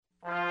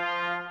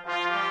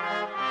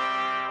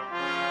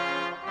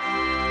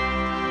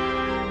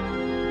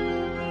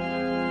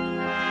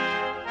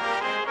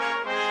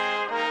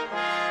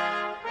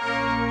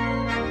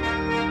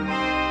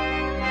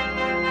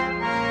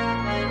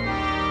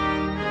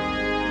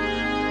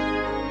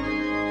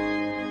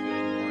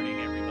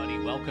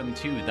welcome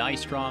to Thy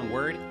Strong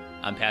Word.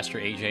 I'm Pastor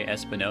AJ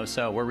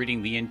Espinosa. We're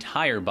reading the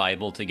entire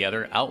Bible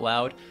together out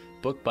loud,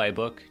 book by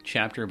book,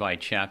 chapter by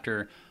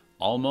chapter.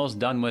 Almost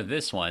done with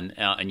this one.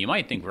 And you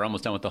might think we're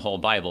almost done with the whole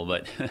Bible,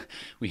 but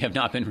we have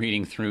not been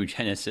reading through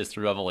Genesis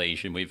through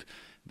Revelation. We've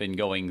been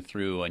going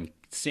through and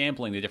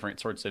sampling the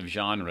different sorts of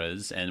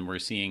genres, and we're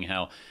seeing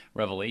how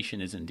Revelation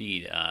is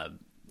indeed,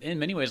 in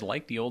many ways,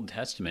 like the Old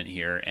Testament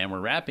here. And we're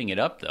wrapping it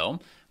up, though.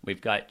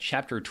 We've got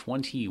chapter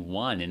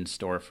 21 in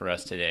store for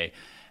us today.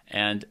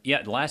 And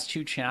yeah, the last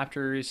two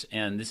chapters,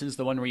 and this is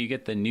the one where you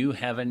get the new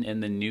heaven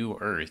and the new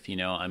earth. You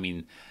know, I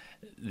mean,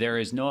 there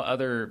is no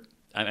other,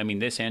 I mean,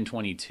 this and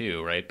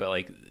 22, right? But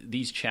like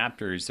these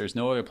chapters, there's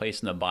no other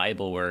place in the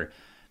Bible where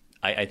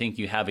I think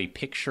you have a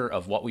picture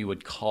of what we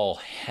would call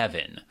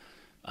heaven.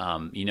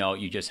 You know,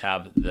 you just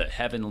have the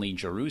heavenly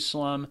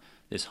Jerusalem,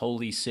 this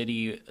holy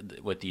city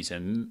with these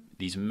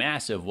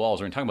massive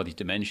walls. We're talking about these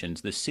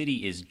dimensions. The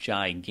city is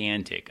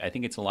gigantic. I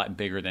think it's a lot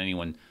bigger than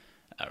anyone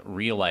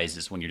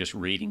realizes when you're just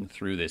reading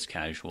through this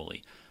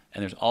casually.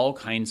 And there's all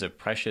kinds of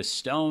precious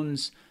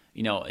stones,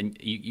 you know, and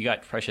you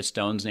got precious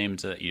stones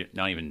names that you're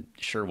not even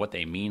sure what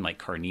they mean, like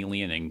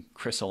carnelian and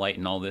chrysolite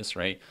and all this,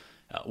 right?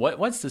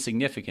 What's the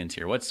significance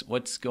here?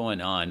 What's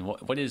going on?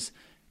 What is,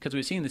 because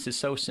we've seen this is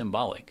so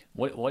symbolic.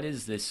 What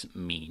does this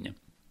mean?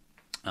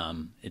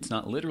 It's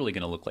not literally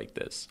going to look like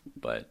this,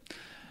 but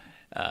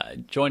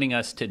joining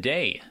us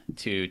today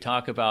to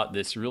talk about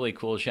this really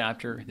cool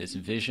chapter, this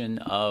vision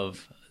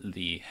of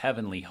the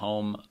heavenly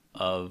home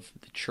of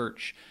the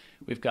church,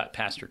 we've got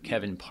Pastor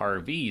Kevin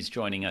Parviz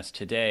joining us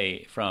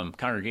today from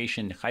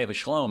Congregation Chai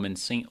Shalom in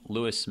St.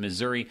 Louis,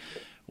 Missouri.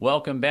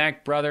 Welcome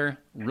back, brother.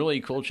 Really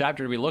cool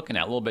chapter to be looking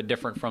at. A little bit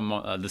different from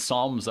the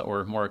Psalms that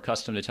we're more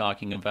accustomed to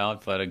talking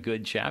about, but a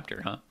good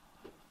chapter, huh?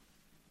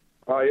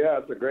 Oh, yeah,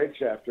 it's a great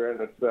chapter,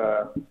 and it's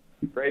a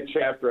great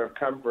chapter of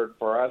comfort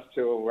for us,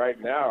 too, right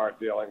now are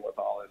dealing with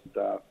all this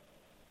stuff.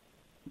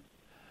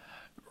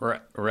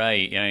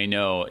 Right, I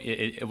know.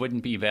 It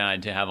wouldn't be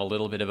bad to have a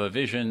little bit of a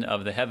vision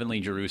of the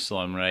heavenly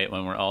Jerusalem, right,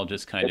 when we're all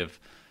just kind of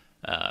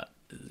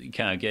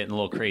getting a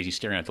little crazy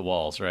staring at the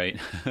walls, right?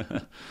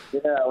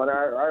 Yeah, when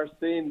our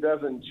scene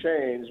doesn't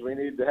change, we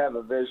need to have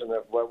a vision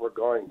of what we're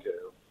going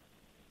to.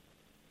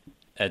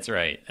 That's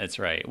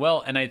right.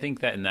 Well, and I think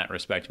that in that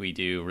respect, we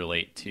do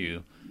relate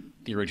to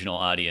the original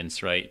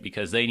audience, right?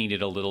 Because they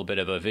needed a little bit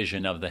of a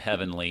vision of the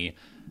heavenly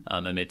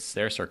amidst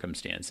their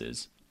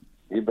circumstances.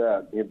 You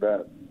bet.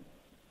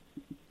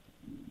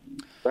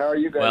 How are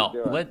you guys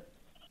doing?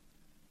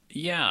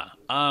 Yeah,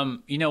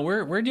 you know,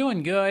 we're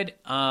doing good.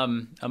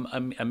 I'm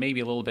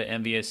maybe a little bit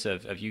envious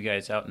of you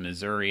guys out in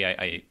Missouri.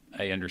 I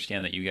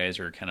understand that you guys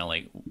are kind of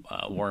like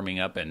warming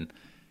up and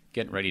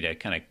getting ready to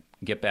kind of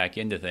get back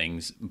into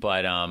things,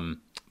 but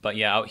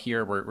yeah, out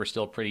here we're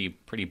still pretty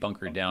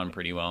bunkered down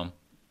pretty well.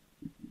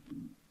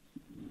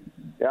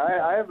 Yeah,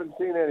 I haven't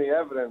seen any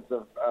evidence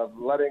of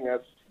letting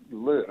us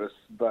loose,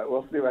 but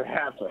we'll see what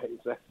happens.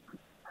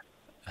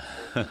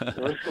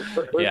 We're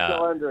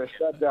still under a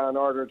shutdown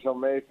order till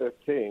May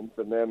 15th,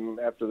 and then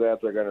after that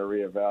they're going to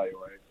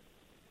reevaluate.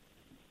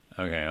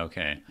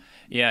 Okay.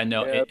 Yeah,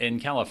 no, in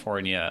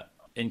California,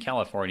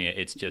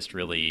 it's just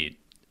really,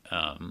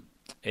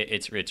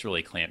 it's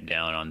really clamped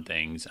down on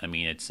things. I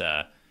mean, it's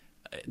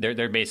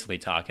they're basically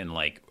talking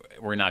like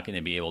we're not going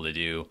to be able to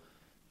do,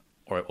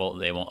 or well,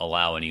 they won't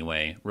allow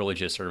anyway,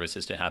 religious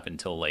services to happen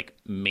till like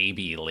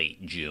maybe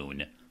late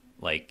June.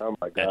 Like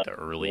at the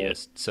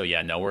earliest. Yeah. So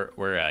yeah, no,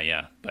 we're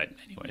yeah. But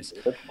anyways,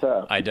 it's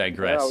tough. I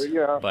digress.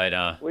 Yeah,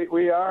 but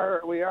we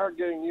are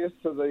getting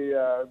used to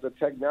the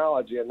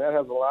technology, and that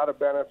has a lot of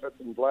benefits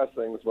and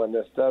blessings when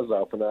this does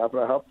open up.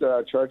 And I hope that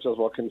our churches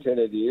will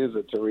continue to use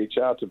it to reach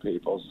out to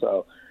people.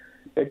 So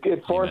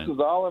it forces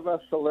all of us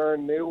to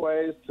learn new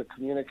ways to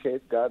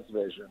communicate God's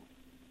vision.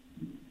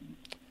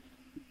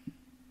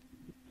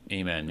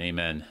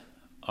 Amen.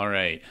 All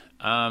right.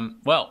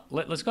 Well,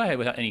 let's go ahead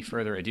without any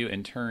further ado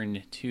and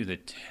turn to the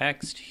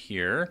text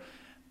here.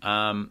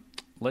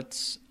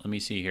 Let me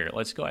see here.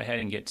 Let's go ahead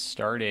and get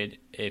started.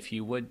 If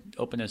you would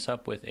open us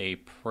up with a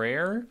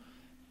prayer,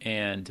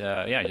 and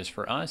just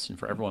for us and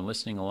for everyone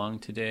listening along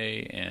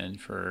today,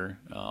 and for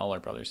all our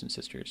brothers and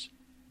sisters.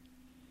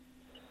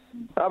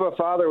 Abba,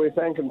 Father, we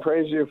thank and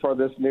praise you for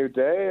this new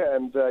day,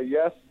 and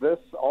yes, this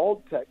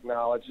old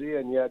technology,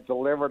 and yet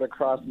delivered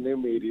across new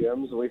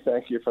mediums. We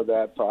thank you for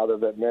that, Father,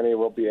 that many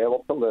will be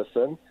able to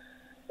listen.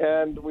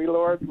 And we,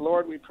 Lord,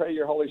 we pray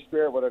your Holy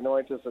Spirit would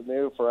anoint us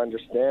anew for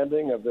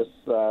understanding of this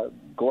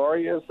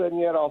glorious and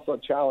yet also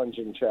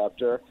challenging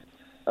chapter.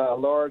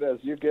 Lord, as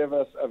you give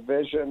us a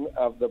vision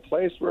of the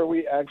place where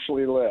we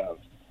actually live,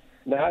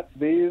 not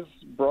these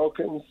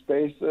broken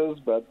spaces,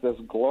 but this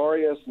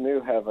glorious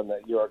new heaven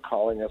that you are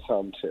calling us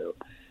home to.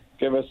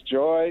 Give us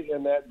joy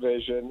in that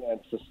vision and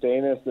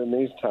sustain us in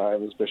these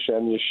times.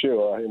 B'Shem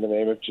Yeshua, in the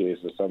name of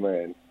Jesus.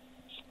 Amen.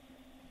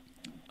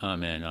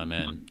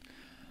 Amen.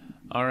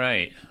 All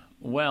right.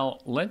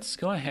 Well, let's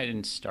go ahead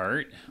and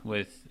start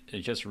with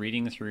just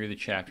reading through the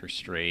chapter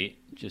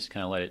straight. Just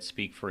kind of let it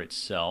speak for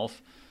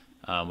itself.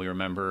 We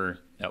remember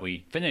that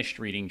we finished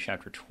reading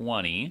chapter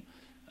 20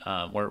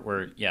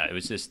 it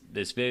was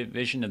this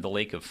vision of the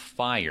lake of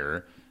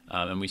fire.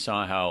 And we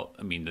saw how,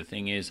 I mean, the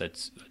thing is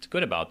that's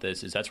good about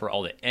this is that's where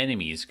all the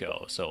enemies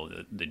go. So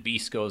the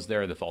beast goes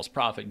there, the false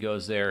prophet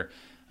goes there,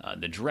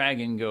 the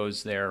dragon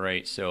goes there,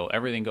 right? So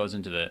everything goes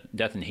into the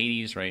death and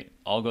Hades, right?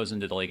 All goes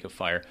into the lake of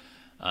fire.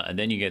 And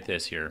then you get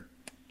this here,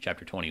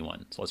 chapter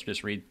 21. So let's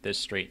just read this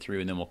straight through,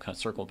 and then we'll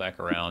circle back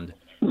around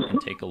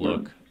and take a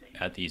look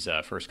at these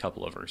first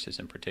couple of verses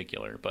in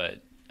particular.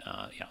 But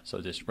so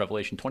this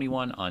Revelation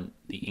 21 on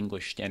the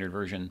English Standard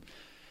Version.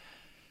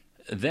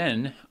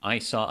 Then I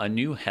saw a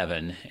new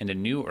heaven and a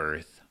new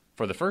earth,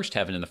 for the first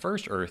heaven and the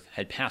first earth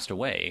had passed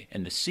away,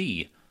 and the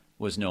sea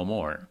was no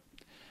more.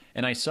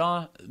 And I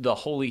saw the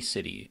holy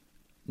city,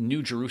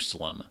 New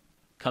Jerusalem,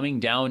 coming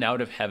down out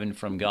of heaven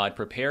from God,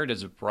 prepared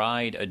as a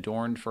bride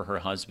adorned for her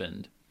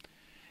husband.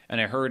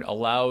 And I heard a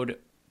loud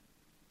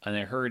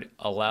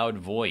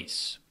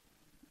voice.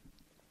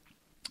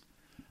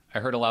 I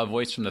heard a loud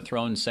voice from the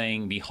throne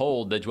saying,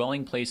 "Behold, the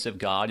dwelling place of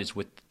God is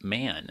with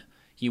man.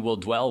 He will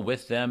dwell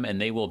with them, and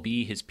they will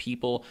be his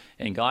people,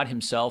 and God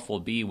himself will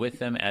be with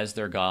them as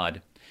their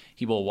God.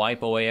 He will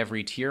wipe away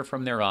every tear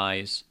from their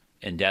eyes,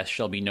 and death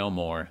shall be no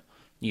more.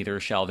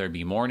 Neither shall there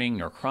be mourning,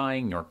 nor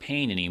crying, nor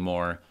pain any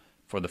more,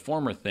 for the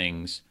former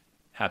things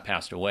have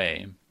passed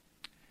away."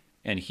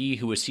 And he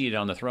who was seated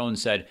on the throne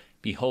said,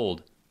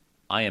 "Behold,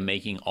 I am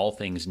making all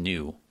things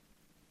new."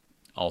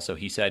 Also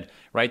he said,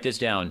 "Write this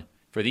down,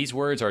 for these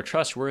words are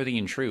trustworthy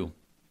and true."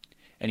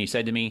 And he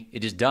said to me,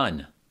 "It is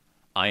done.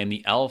 I am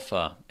the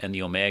Alpha and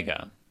the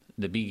Omega,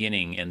 the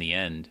beginning and the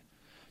end.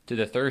 To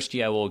the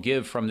thirsty I will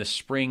give from the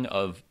spring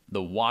of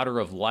the water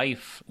of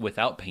life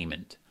without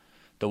payment.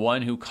 The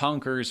one who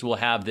conquers will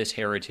have this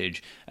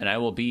heritage, and I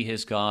will be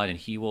his God, and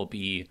he will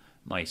be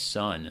my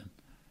son.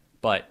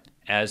 But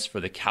as for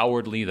the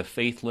cowardly, the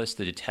faithless,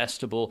 the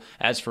detestable,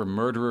 as for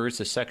murderers,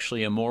 the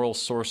sexually immoral,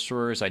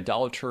 sorcerers,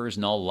 idolaters,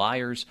 and all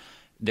liars,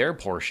 their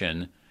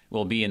portion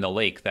will be in the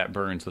lake that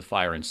burns with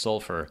fire and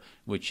sulfur,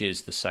 which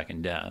is the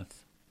second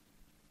death."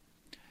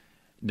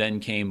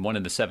 Then came one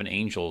of the seven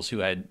angels who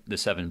had the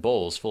seven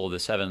bowls full of the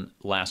seven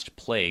last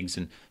plagues,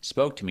 and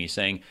spoke to me,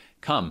 saying,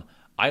 "Come,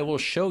 I will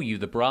show you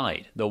the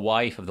bride, the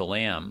wife of the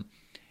Lamb."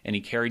 And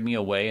he carried me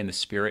away in the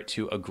Spirit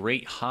to a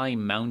great high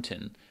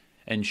mountain,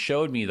 and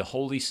showed me the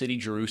holy city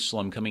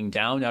Jerusalem coming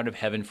down out of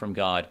heaven from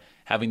God,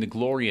 having the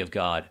glory of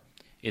God,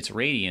 its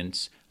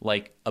radiance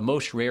like a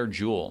most rare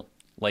jewel,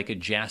 like a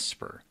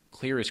jasper,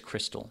 clear as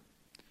crystal.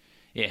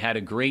 It had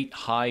a great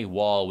high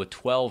wall with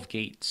 12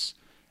 gates,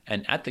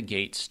 and at the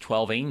gates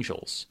 12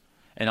 angels,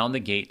 and on the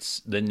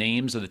gates the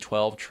names of the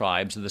 12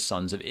 tribes of the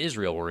sons of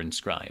Israel were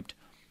inscribed.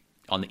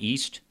 On the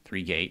east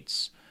 3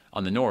 gates,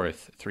 on the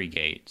north 3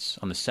 gates,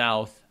 on the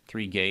south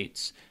 3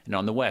 gates, and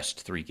on the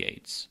west 3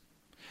 gates.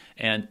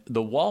 And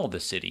the wall of the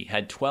city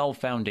had 12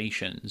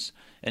 foundations,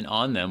 and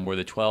on them were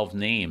the 12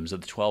 names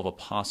of the 12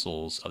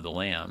 apostles of the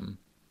Lamb.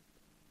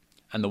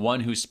 And the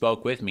one who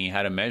spoke with me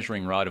had a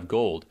measuring rod of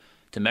gold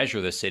to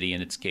measure the city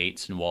and its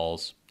gates and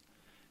walls.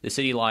 The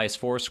city lies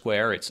 4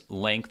 square, its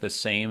length the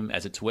same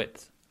as its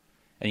width.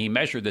 And he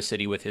measured the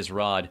city with his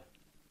rod,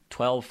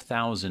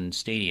 12,000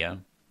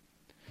 stadia.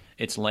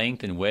 Its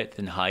length and width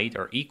and height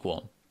are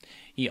equal.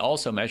 He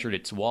also measured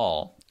its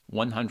wall,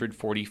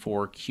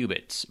 144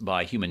 cubits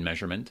by human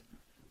measurement,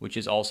 which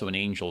is also an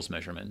angel's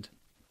measurement.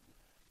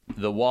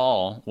 The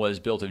wall was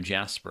built of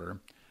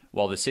jasper,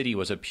 while the city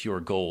was of pure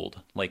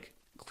gold, like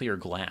clear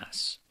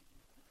glass.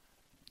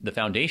 The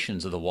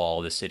foundations of the wall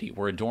of the city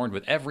were adorned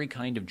with every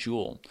kind of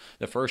jewel.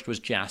 The first was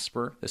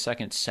jasper, the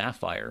second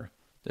sapphire,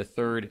 the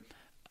third,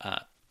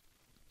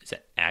 is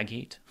it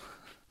agate?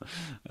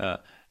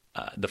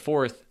 The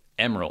fourth,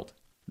 emerald,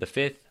 the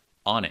fifth,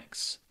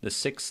 onyx, the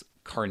sixth,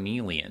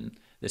 carnelian,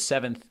 the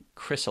seventh,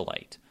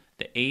 chrysolite,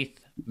 the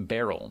eighth,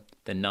 beryl,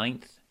 the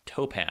ninth,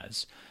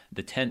 topaz,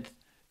 the 10th,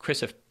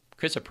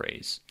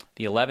 chrysoprase,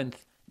 the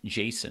 11th,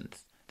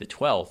 jacinth, the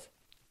 12th,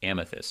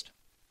 amethyst.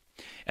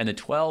 And the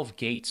 12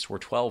 gates were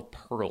 12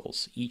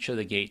 pearls, each of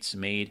the gates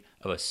made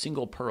of a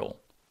single pearl.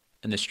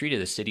 And the street of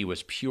the city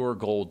was pure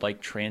gold,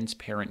 like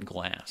transparent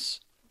glass.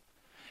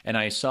 And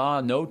I saw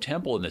no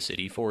temple in the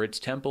city, for its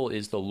temple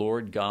is the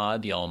Lord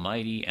God, the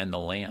Almighty, and the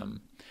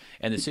Lamb.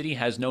 And the city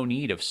has no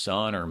need of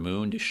sun or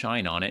moon to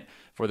shine on it,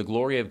 for the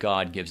glory of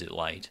God gives it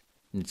light,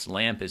 and its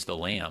lamp is the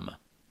Lamb.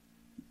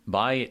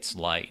 By its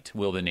light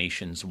will the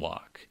nations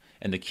walk,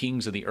 and the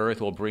kings of the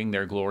earth will bring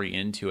their glory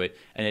into it,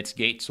 and its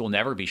gates will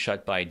never be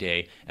shut by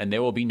day, and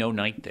there will be no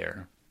night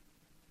there.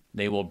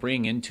 They will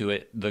bring into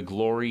it the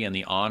glory and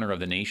the honor of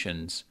the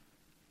nations,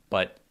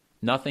 but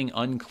nothing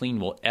unclean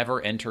will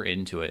ever enter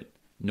into it,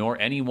 nor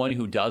anyone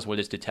who does what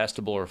is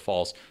detestable or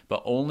false,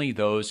 but only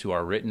those who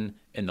are written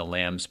in the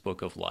Lamb's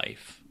book of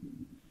life.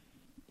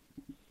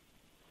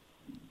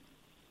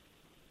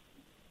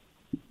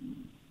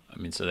 I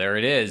mean, so there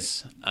it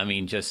is. I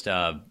mean, just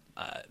the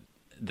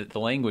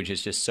language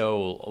is just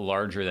so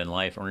larger than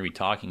life. We're going to be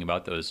talking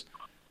about those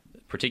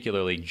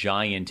particularly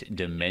giant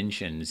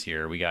dimensions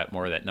here. We got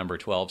more of that number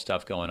 12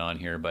 stuff going on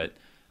here, but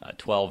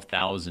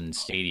 12,000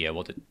 stadia.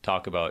 We'll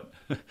talk about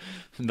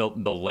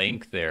the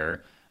length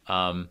there.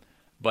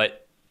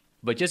 But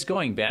just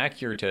going back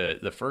here to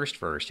the first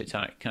verse to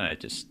kind of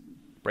just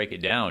break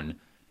it down,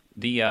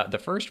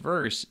 the first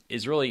verse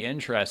is really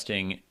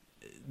interesting.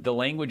 The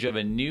language of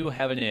a new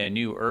heaven and a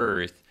new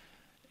earth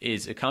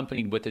is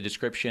accompanied with the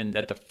description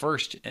that the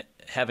first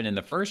heaven and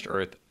the first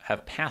earth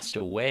have passed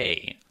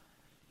away.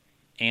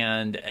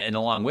 And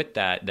along with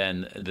that,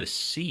 then the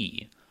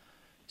sea.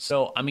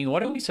 So, I mean,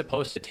 what are we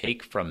supposed to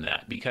take from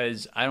that?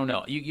 Because, I don't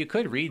know, you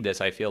could read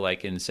this, I feel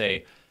like, and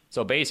say,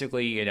 so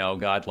basically,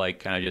 God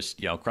kind of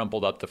just,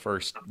 crumpled up the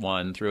first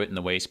one, threw it in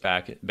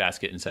the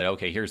basket and said,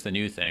 okay, here's the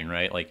new thing,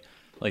 right? Like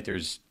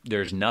there's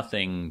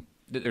nothing,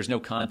 there's no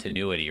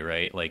continuity,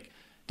 right? Like,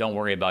 don't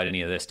worry about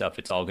any of this stuff.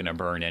 It's all going to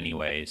burn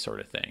anyway, sort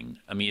of thing.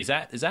 I mean, is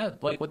that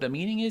like what the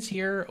meaning is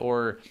here,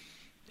 or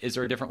is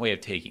there a different way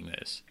of taking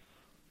this?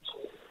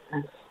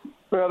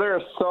 Well, there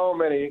are so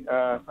many.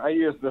 I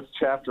use this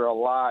chapter a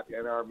lot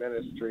in our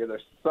ministry.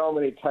 There's so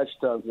many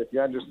touchstones. If you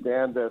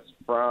understand this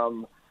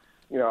from,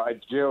 a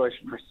Jewish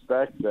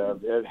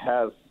perspective, it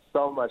has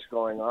so much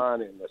going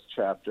on in this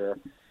chapter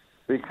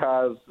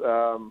because,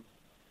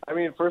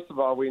 first of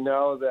all, we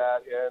know that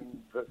in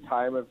the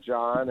time of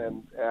John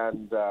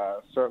and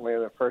certainly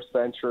in the first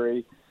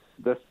century,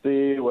 the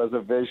sea was a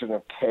vision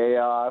of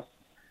chaos.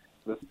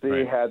 The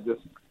sea had this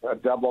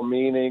double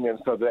meaning, and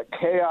so that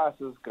chaos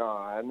is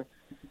gone.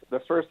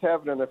 The first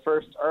heaven and the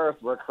first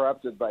earth were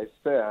corrupted by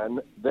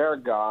sin. They're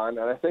gone,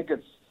 and I think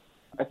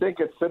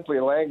it's simply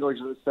language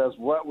that says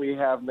what we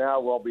have now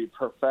will be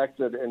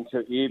perfected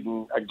into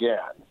Eden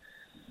again.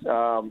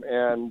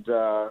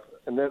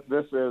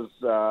 This is,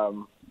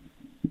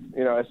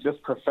 it's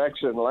just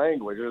perfection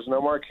language. There's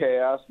no more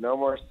chaos, no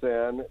more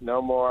sin,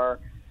 no more.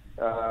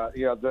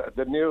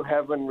 The new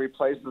heaven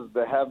replaces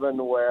the heaven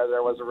where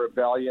there was a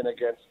rebellion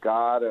against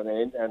God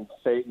and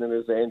Satan and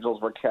his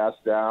angels were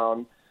cast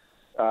down.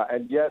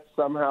 And yet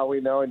somehow we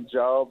know in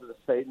Job that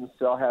Satan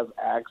still has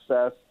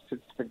access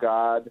to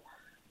God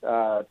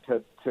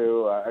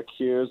to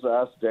accuse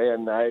us day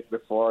and night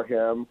before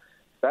him.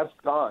 That's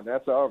gone.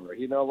 That's over.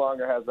 He no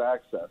longer has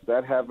access.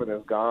 That heaven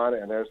is gone,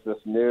 and there's this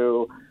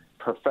new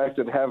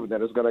perfected heaven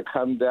that is going to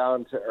come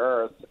down to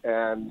earth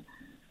and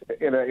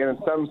in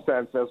some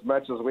sense, as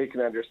much as we can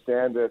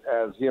understand it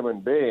as human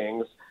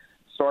beings,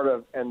 sort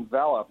of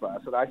envelop us.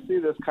 And I see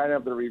this kind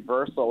of the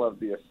reversal of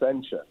the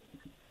ascension,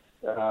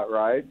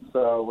 right?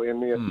 So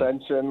in the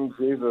ascension,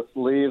 Jesus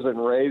leaves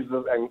and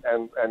raises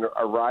and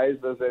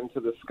arises into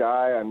the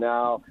sky, and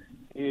now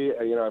he,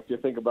 if you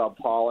think about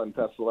Paul in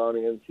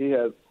Thessalonians, he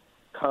has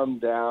come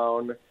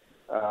down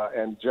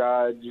and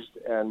judged,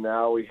 and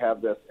now we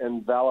have this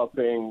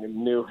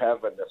enveloping new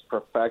heaven, this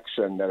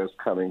perfection that is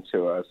coming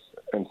to us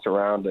and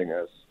surrounding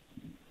us.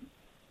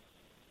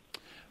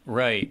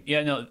 Right.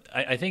 Yeah. No.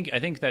 I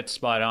think that's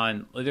spot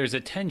on. There's a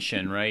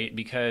tension, right?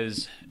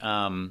 Because,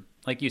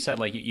 like you said,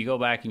 like you go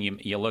back and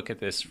you look at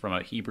this from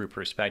a Hebrew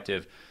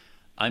perspective.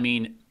 I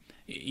mean,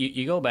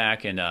 you go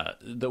back and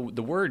the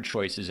word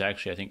choice is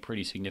actually, I think,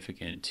 pretty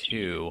significant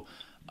too.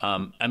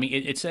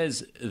 It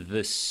says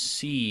the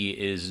sea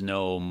is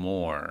no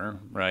more,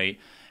 right?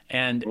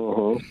 And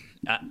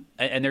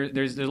and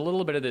there's a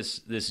little bit of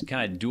this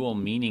kind of dual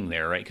meaning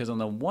there, right? Because on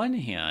the one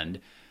hand,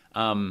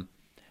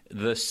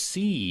 the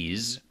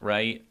seas,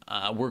 right,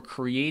 were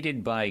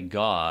created by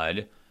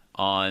God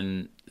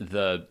on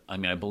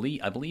I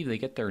believe they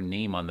get their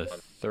name on the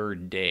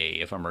third day,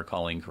 if I'm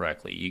recalling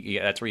correctly.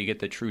 That's where you get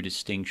the true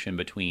distinction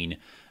between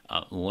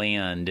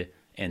land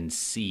and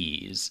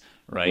seas,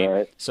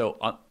 right? So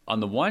on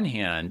the one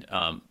hand,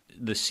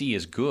 the sea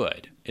is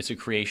good; it's a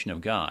creation of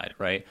God,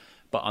 right?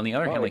 But on the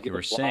other hand, like you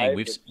were saying,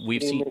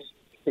 we've seen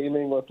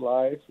teeming with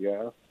life,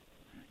 yeah,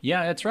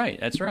 that's right.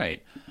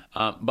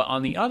 But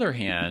on the other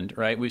hand,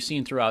 right, we've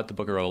seen throughout the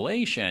Book of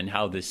Revelation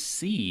how the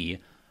sea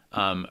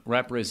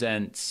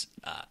represents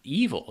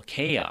evil,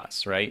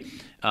 chaos, right?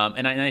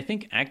 And I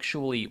think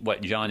actually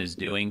what John is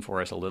doing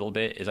for us a little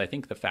bit is I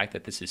think the fact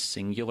that this is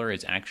singular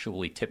is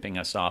actually tipping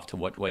us off to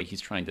what way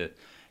he's trying to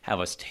have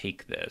us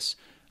take this,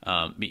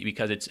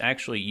 because it's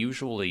actually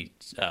usually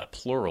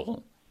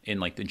plural in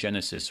like the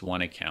Genesis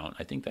 1 account.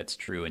 I think that's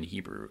true in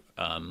Hebrew.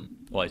 I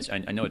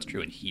know it's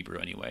true in Hebrew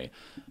anyway.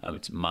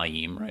 It's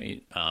Mayim,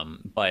 right?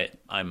 But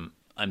I'm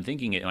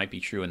thinking it might be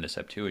true in the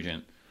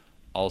Septuagint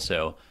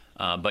also.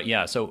 But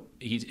yeah, so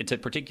it's a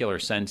particular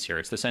sense here.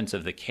 It's the sense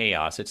of the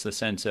chaos. It's the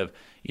sense of,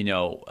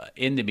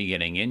 in the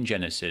beginning, in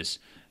Genesis,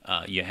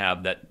 you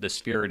have that the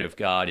Spirit of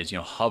God is,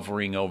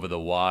 hovering over the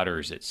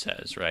waters, it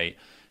says, right?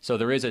 So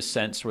there is a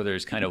sense where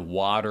there's kind of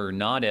water,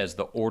 not as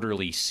the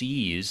orderly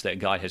seas that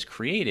God has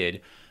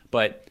created,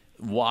 but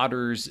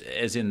waters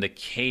as in the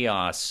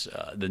chaos,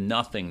 the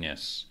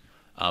nothingness,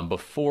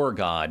 before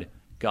God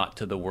got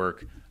to the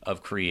work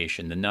of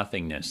creation, the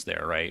nothingness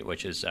there, right,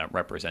 which is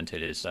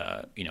represented as,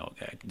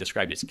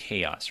 described as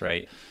chaos,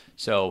 right?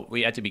 So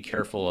we have to be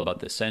careful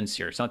about the sense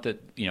here. It's not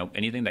that,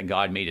 anything that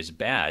God made is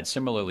bad.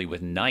 Similarly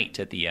with night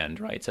at the end,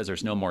 right? It says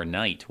there's no more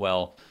night.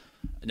 Well,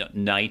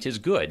 night is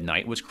good.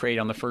 Night was created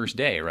on the first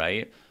day,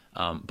 right?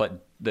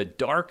 But the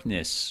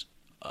darkness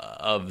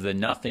of the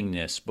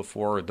nothingness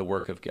before the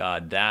work of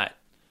God, that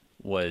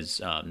was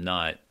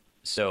not.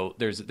 So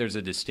there's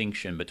a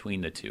distinction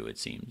between the two, it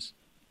seems.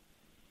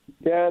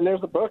 Yeah, and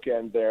there's a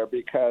bookend there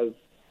because,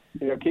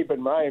 keep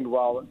in mind,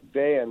 while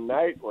day and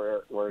night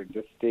were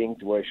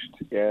distinguished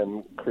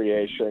in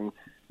creation,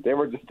 they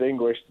were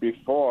distinguished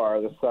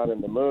before the sun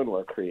and the moon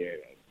were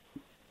created.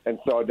 And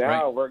so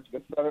now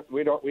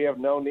we have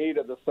no need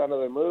of the sun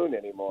or the moon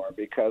anymore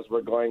because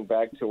we're going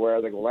back to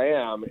where the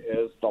Lamb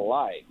is the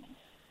light,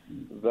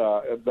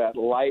 that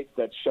light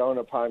that's shone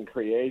upon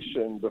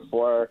creation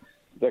before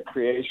the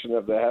creation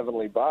of the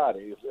heavenly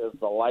bodies is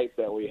the light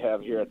that we have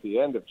here at the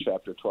end of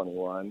chapter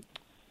 21.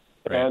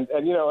 Right. And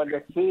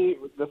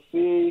the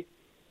sea,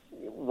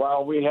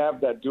 while we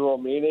have that dual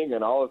meaning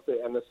and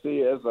the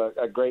sea is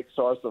a great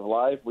source of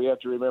life, we have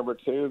to remember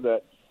too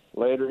that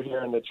later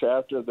here in the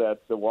chapter that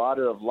the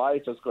water of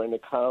life is going to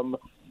come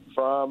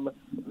from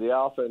the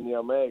Alpha and the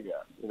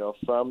Omega,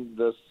 from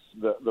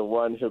the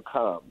one who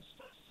comes.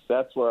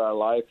 That's where our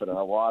life and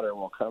our water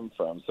will come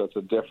from. So it's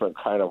a different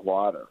kind of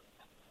water.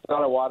 It's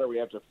not a water we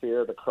have to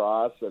fear to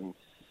cross and,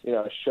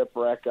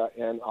 shipwreck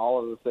and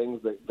all of the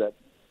things that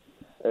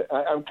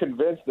I'm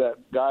convinced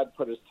that God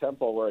put his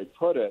temple where he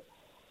put it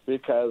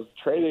because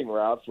trading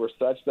routes were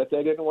such that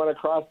they didn't want to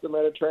cross the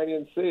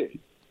Mediterranean Sea.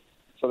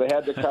 So they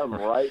had to come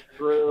right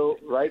through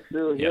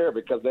here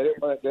because they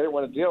didn't want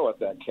to deal with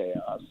that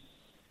chaos.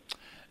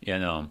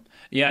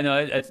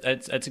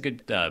 That's a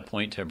good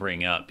point to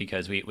bring up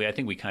because I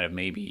think we kind of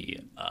maybe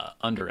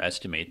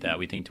underestimate that.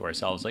 We think to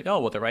ourselves like, oh,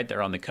 well, they're right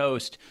there on the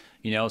coast,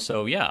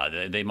 so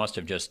yeah, they must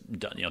have just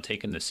done,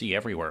 taken the sea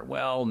everywhere.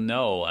 Well,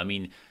 no, I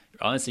mean,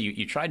 honestly,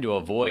 you tried to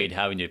avoid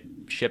having to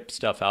ship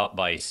stuff out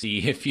by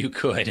sea if you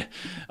could.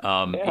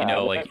 When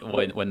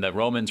the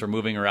Romans were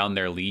moving around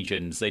their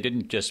legions, they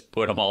didn't just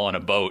put them all on a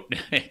boat.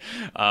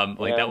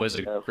 That was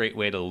a great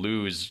way to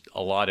lose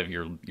a lot of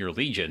your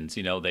legions.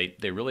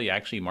 They really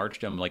actually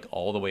marched them like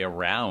all the way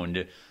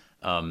around,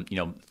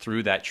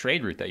 through that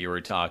trade route that you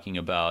were talking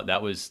about.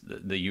 That was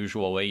the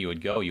usual way you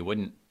would go. You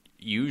wouldn't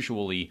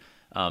usually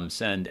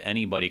send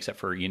anybody except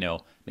for,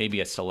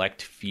 maybe a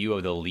select few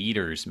of the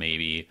leaders,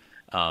 maybe,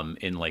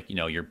 in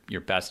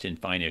your best and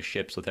finest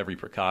ships with every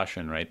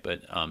precaution, right?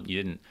 But you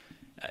didn't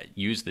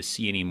use the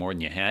sea any more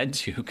than you had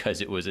to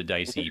because it was a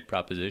dicey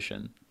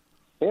proposition.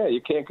 Yeah,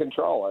 you can't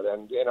control it.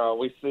 And,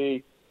 we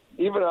see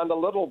even on the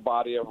little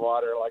body of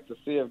water like the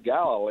Sea of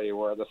Galilee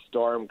where the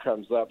storm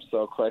comes up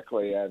so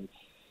quickly and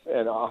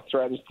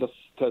threatens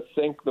to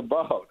sink the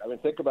boat. I mean,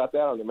 think about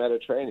that on the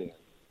Mediterranean.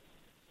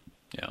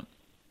 Yeah.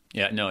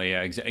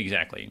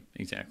 Exactly.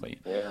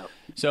 Yeah.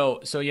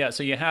 So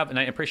you have, and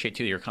I appreciate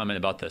too your comment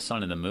about the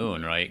sun and the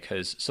moon, right?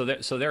 Because so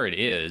there it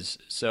is.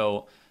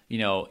 So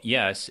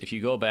yes, if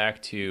you go back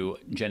to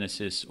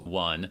Genesis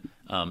 1,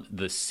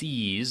 the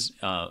seas,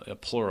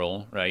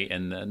 plural, right,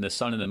 and the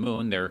sun and the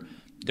moon,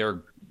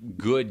 they're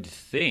good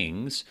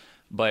things,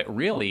 but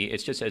really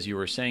it's just as you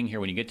were saying here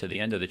when you get to the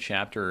end of the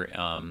chapter.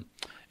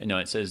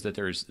 It says that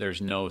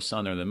there's no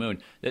sun or the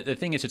moon. The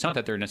thing is, it's not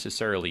that they're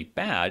necessarily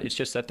bad. It's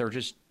just that they're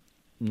just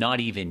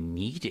not even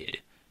needed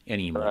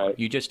anymore. Right.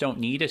 You just don't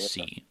need a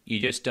sea. You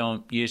just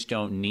don't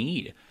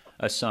need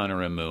a sun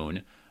or a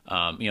moon.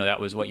 That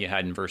was what you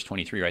had in verse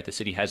 23, right? The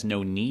city has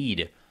no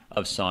need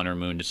of sun or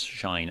moon to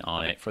shine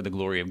on it, for the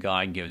glory of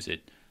God gives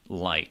it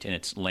light, and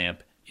its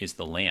lamp is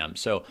the Lamb.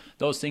 So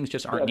those things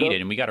just aren't needed.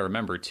 And we got to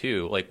remember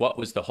too, like what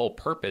was the whole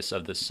purpose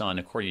of the sun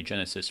according to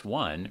Genesis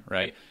 1,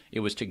 right? It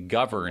was to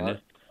govern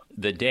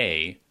the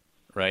day,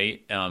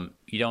 right?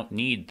 You don't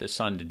need the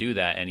sun to do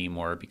that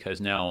anymore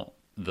because now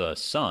the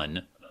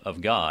Son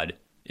of God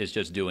is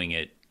just doing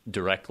it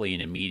directly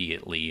and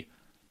immediately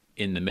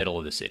in the middle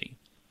of the city.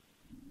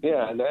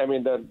 Yeah, and I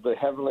mean, the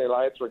heavenly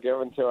lights were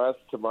given to us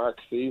to mark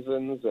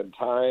seasons and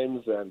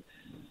times and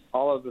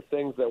all of the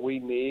things that we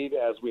need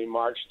as we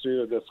march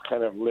through this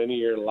kind of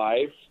linear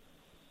life.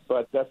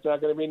 But that's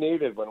not going to be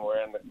needed when we're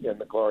in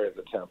the glory of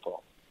the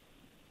temple.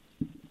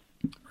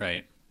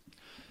 Right.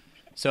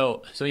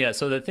 So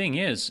the thing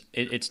is,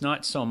 it's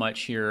not so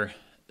much here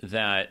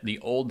that the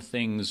old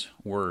things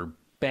were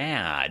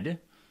bad,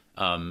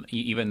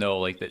 even though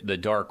like the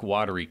dark,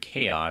 watery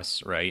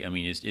chaos, right? I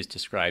mean, is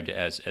described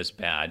as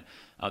bad.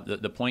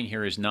 The point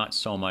here is not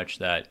so much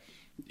that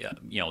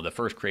the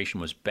first creation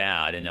was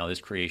bad and now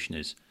this creation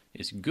is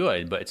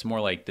good, but it's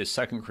more like this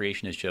second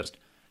creation is just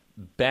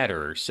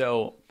better.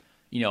 So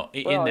in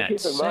that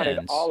sense,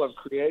 mind, all of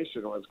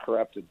creation was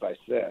corrupted by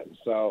sin.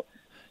 So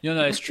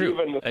that's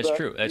true. That's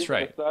true. That's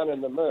right. The sun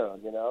and the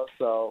moon,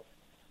 so.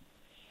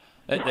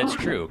 That's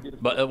true.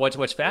 But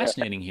what's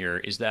fascinating here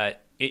is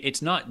that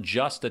it's not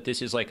just that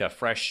this is like a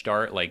fresh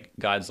start. Like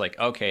God's like,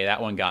 okay,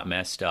 that one got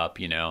messed up.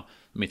 Let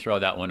me throw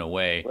that one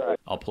away. Right.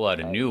 I'll pull out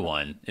a new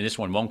one, and this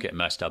one won't get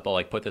messed up. I'll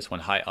like put this one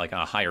high, like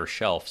on a higher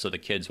shelf, so the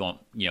kids won't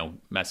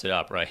mess it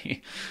up.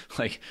 Right?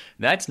 Like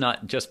that's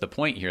not just the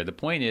point here. The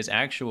point is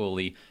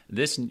actually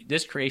this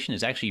creation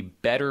is actually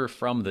better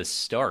from the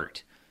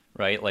start.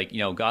 Right? Like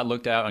God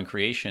looked out on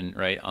creation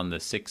right on the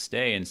sixth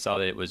day and saw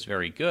that it was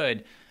very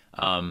good.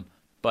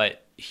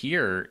 But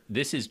here,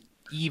 this is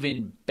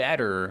even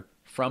better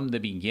from the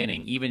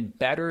beginning, even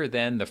better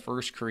than the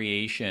first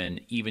creation,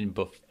 even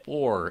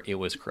before it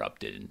was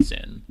corrupted in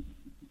sin.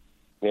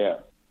 Yeah.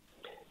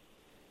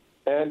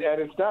 And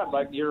it's not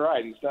like, you're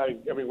right. It's not,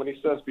 I mean, when he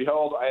says,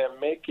 behold, I am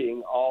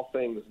making all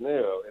things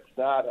new, it's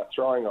not a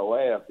throwing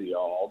away of the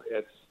old.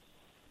 It's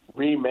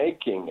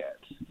remaking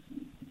it.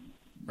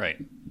 Right.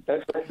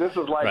 This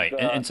is like, right.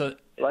 And so,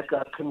 like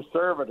a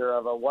conservator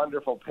of a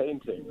wonderful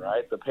painting,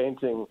 right? The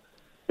painting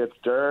gets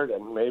dirt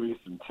and maybe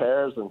some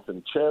tears and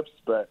some chips,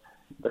 but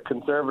the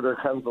conservator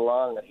comes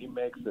along and he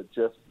makes it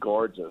just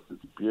gorgeous.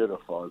 It's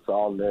beautiful. It's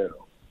all new.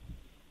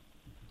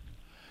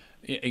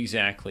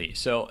 Exactly.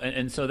 So,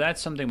 and so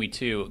that's something we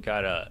too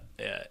gotta.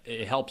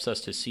 It helps us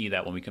to see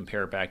that when we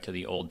compare it back to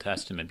the Old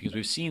Testament, because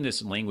we've seen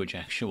this language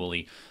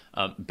actually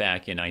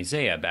back in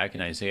Isaiah. Back in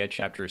Isaiah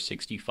chapter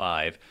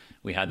 65,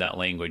 we had that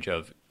language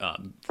of,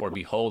 "For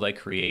behold, I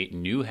create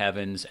new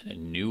heavens and a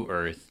new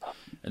earth,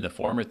 and the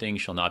former things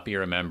shall not be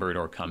remembered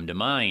or come to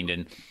mind."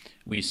 And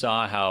we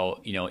saw how,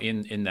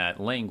 in that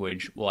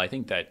language, well, I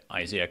think that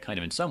Isaiah kind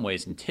of in some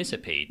ways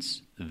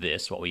anticipates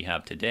this, what we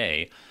have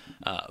today.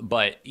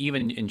 But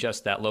even in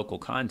just that local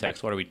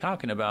context, what are we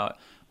talking about?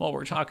 Well,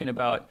 we're talking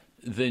about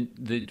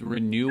the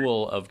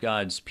renewal of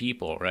God's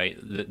people, right?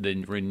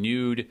 The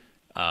renewed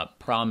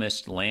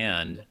promised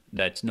land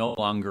that's no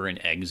longer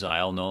in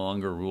exile, no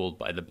longer ruled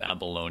by the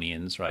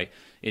Babylonians, right?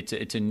 It's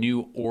a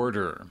new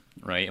order,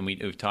 right? And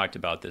we've talked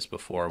about this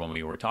before when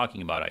we were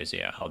talking about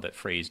Isaiah, how that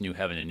phrase "new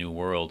heaven and new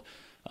world,"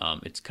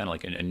 it's kind of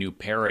like a new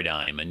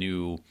paradigm, a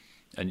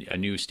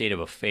new state of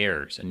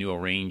affairs, a new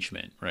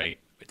arrangement, right?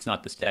 It's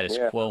not the status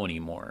quo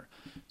anymore.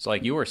 So,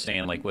 like you were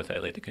saying, like with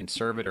like the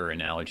conservator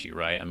analogy,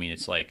 right? I mean,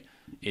 it's like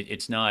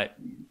it's not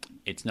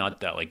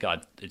that like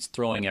God, it's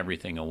throwing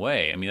everything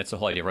away. I mean, that's the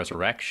whole idea of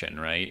resurrection,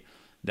 right?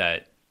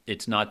 That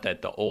it's not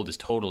that the old is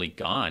totally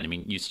gone. I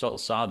mean, you still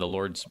saw the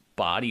Lord's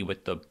body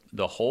with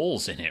the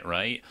holes in it,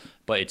 right?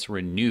 But it's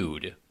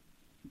renewed.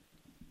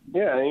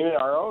 Yeah, and even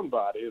our own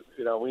bodies,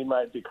 we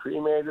might be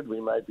cremated,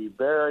 we might be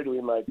buried, we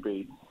might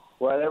be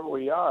whatever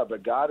we are,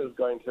 but God is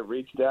going to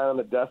reach down in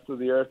the dust of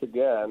the earth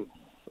again,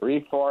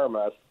 reform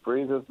us,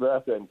 breathe his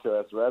breath into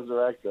us,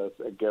 resurrect us,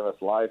 and give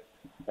us life.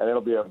 And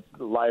it'll be a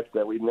life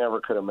that we never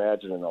could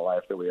imagine in the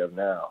life that we have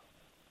now.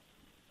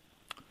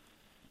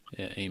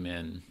 Yeah,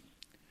 amen.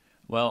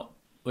 Well,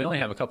 we only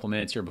have a couple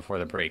minutes here before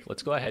the break.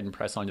 Let's go ahead and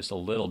press on just a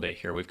little bit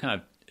here. We've kind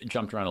of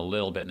jumped around a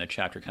little bit in the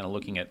chapter, kind of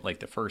looking at like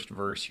the first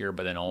verse here,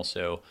 but then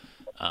also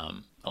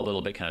a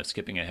little bit kind of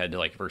skipping ahead to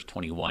like verse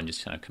 21,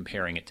 just kind of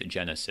comparing it to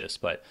Genesis.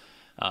 But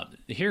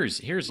here's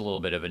a little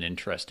bit of an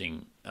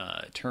interesting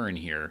turn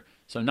here.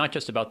 So not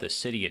just about the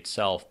city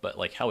itself, but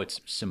like how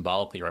it's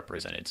symbolically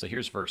represented. So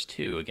here's verse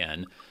 2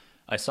 again.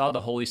 I saw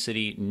the holy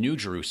city, New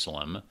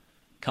Jerusalem,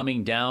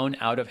 coming down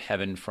out of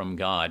heaven from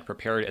God,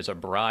 prepared as a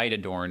bride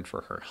adorned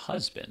for her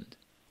husband.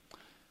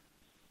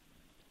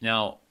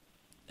 Now,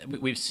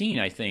 we've seen,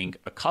 I think,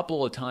 a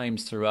couple of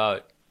times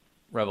throughout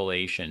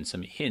Revelation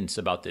some hints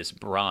about this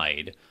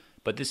bride,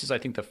 but this is, I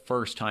think, the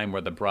first time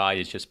where the bride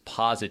is just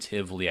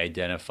positively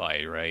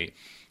identified, right,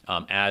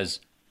 as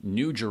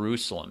New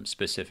Jerusalem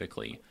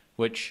specifically,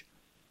 which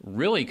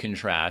really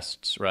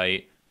contrasts,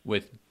 right,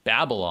 with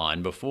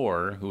Babylon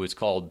before, who was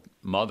called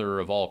mother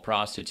of all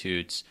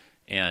prostitutes,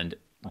 and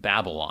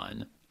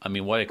Babylon. I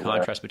mean, what a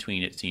contrast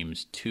between, it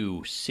seems,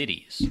 two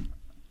cities.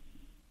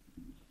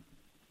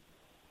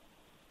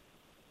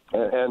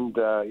 And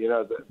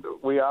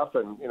we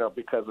often,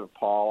 because of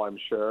Paul, I'm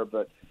sure,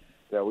 but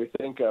we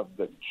think of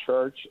the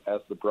church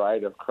as the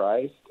bride of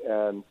Christ,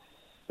 and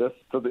is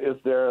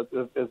there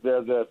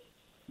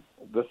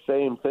the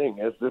same thing?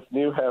 Is this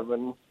new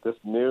heaven, this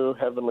new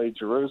heavenly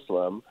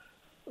Jerusalem,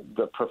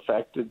 the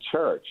perfected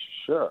church?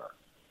 Sure.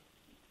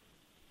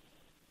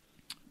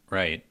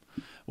 Right.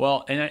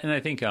 Well, and I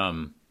think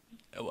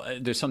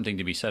there's something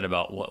to be said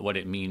about what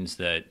it means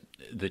that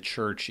the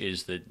church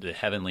is the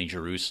heavenly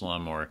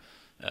Jerusalem, or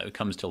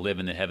comes to live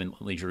in the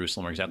heavenly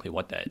Jerusalem, or exactly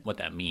what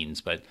that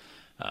means. But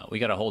we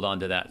got to hold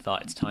on to that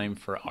thought. It's time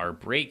for our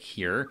break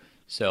here.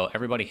 So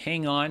everybody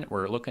hang on.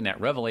 We're looking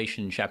at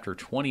Revelation chapter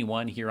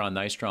 21 here on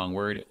Thy Strong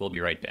Word. We'll be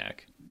right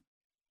back.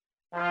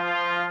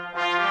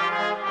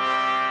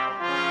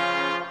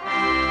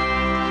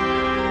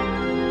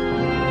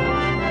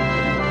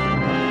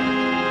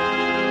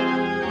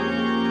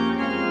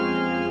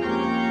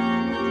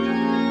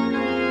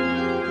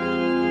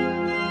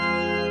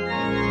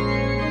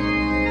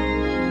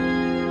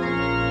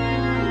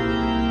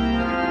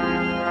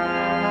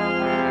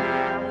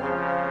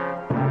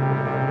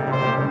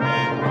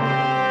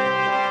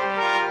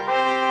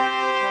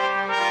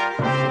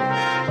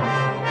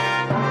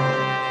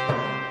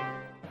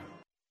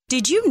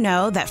 Did you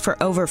know that for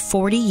over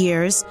 40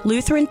 years,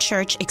 Lutheran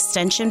Church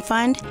Extension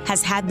Fund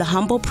has had the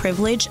humble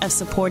privilege of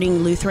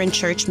supporting Lutheran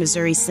Church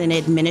Missouri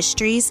Synod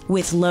ministries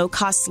with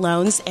low-cost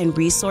loans and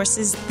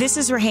resources? This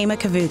is Rahema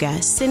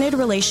Kavuga, Synod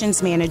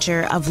Relations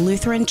Manager of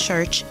Lutheran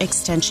Church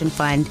Extension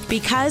Fund.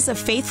 Because of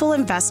faithful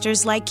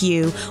investors like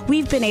you,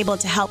 we've been able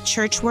to help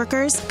church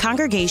workers,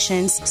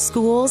 congregations,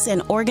 schools,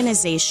 and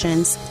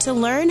organizations. To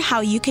learn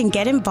how you can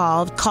get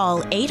involved,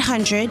 call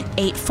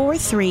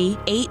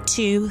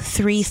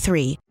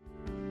 800-843-8233.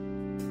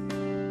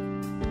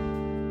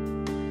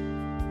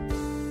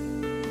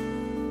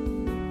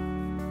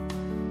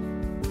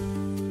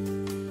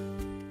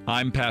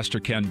 I'm Pastor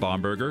Ken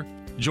Baumberger.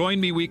 Join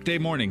me weekday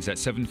mornings at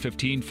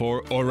 7:15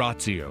 for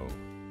Oratio,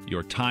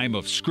 your time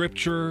of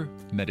scripture,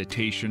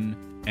 meditation,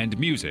 and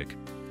music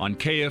on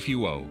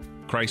KFUO,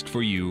 Christ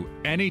for you,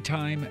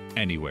 anytime,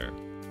 anywhere.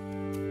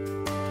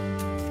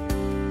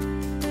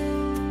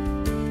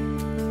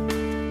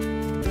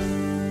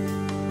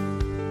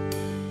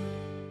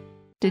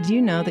 Did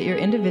you know that your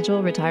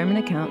individual retirement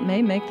account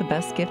may make the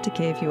best gift to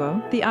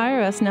KFUO? The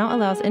IRS now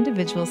allows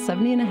individuals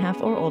 70 and a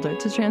half or older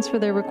to transfer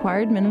their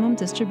required minimum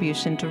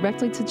distribution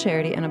directly to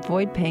charity and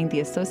avoid paying the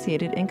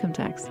associated income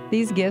tax.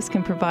 These gifts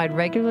can provide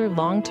regular,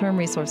 long-term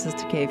resources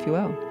to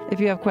KFUO. If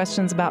you have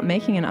questions about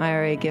making an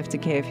IRA gift to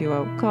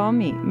KFUO, call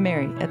me,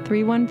 Mary, at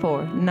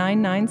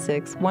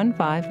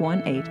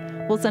 314-996-1518.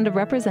 We'll send a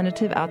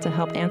representative out to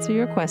help answer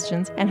your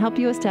questions and help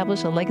you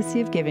establish a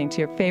legacy of giving to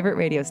your favorite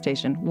radio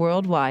station,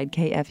 worldwide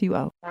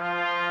KFUO.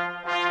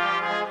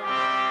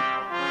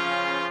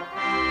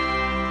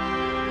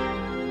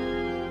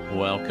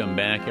 Welcome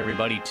back,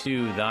 everybody,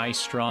 to Thy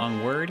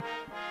Strong Word.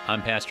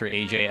 I'm Pastor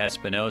A.J.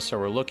 Espinosa.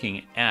 We're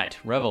looking at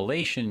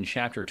Revelation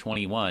chapter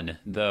 21,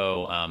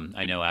 though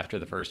I know after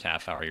the first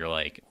half hour you're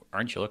like,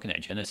 aren't you looking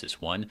at Genesis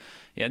 1?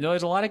 Yeah, no,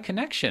 there's a lot of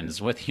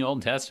connections with the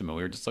Old Testament.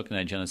 We were just looking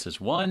at Genesis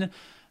 1,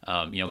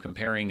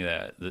 comparing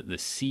the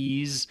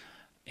seas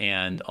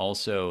and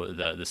also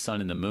the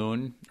sun and the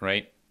moon,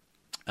 right?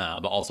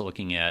 But also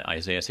looking at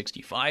Isaiah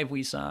 65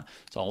 we saw.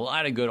 So a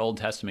lot of good Old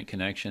Testament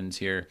connections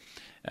here.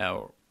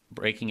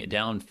 Breaking it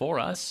down for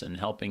us and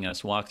helping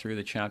us walk through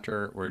the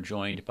chapter, we're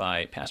joined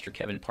by Pastor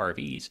Kevin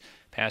Parviz,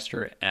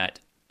 pastor at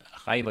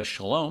Chayva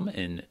Shalom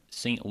in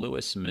St.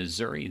 Louis,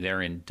 Missouri,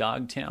 there in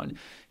Dogtown.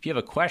 If you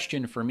have a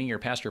question for me or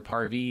Pastor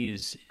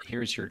Parviz,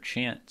 here's your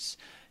chance.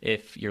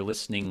 If you're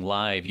listening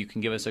live, you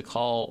can give us a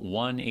call,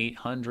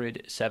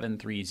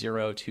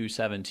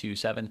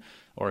 1-800-730-2727,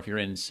 or if you're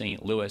in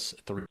St. Louis,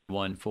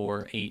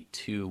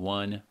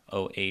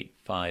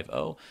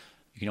 314-821-0850.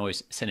 You can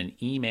always send an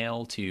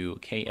email to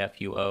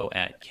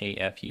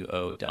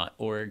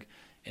kfuo@kfuo.org.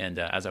 And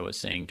as I was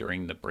saying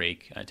during the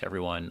break to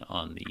everyone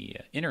on the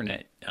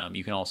internet,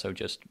 you can also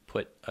just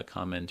put a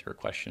comment or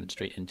question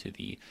straight into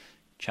the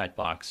chat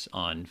box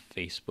on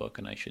Facebook,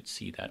 and I should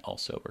see that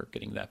also. We're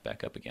getting that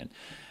back up again.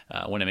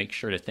 I want to make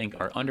sure to thank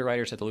our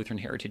underwriters at the Lutheran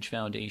Heritage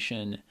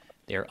Foundation.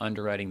 They're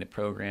underwriting the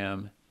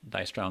program,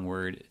 Thy Strong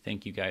Word.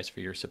 Thank you guys for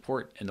your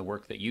support and the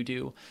work that you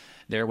do.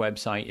 Their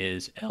website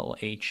is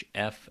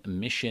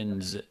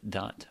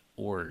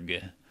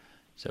lhfmissions.org.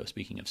 So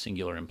speaking of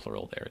singular and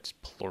plural there, it's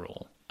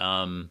plural.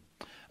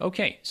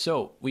 Okay,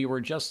 so we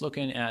were just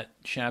looking at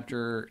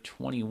chapter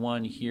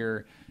 21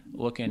 here,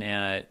 looking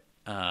at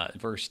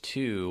verse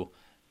 2.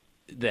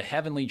 The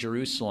heavenly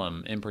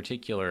Jerusalem in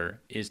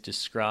particular is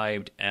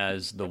described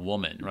as the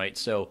woman, right?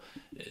 So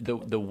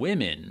the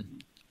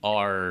women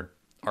are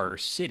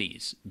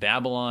cities.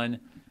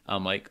 Babylon,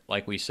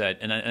 like we said,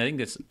 and I think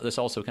this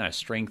also kind of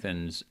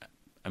strengthens.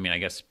 I mean, I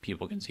guess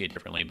people can see it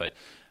differently, but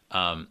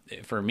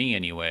for me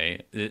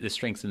anyway, this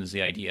strengthens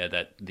the idea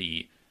that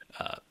the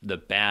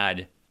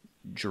bad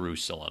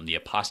Jerusalem, the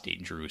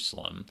apostate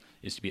Jerusalem,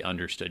 is to be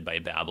understood by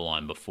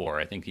Babylon before.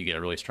 I think you get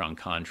a really strong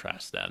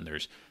contrast then.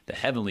 There's the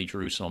heavenly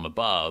Jerusalem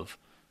above,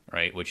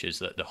 right, which is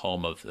the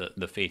home of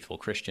the faithful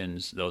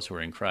Christians, those who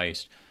are in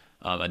Christ.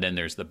 And then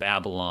there's the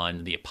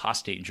Babylon, the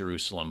apostate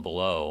Jerusalem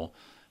below.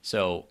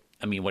 So,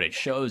 I mean, what it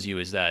shows you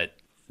is that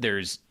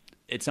it's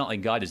not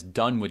like God is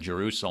done with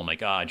Jerusalem, like,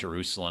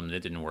 Jerusalem,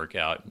 that didn't work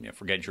out,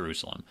 forget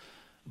Jerusalem.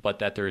 But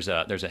that there's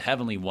a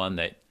heavenly one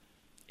that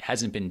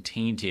hasn't been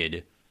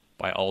tainted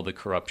by all the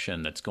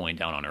corruption that's going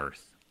down on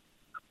earth.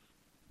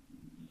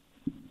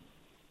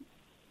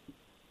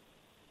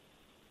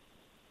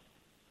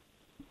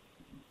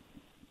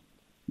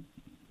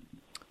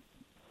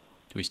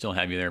 Do we still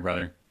have you there,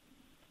 brother?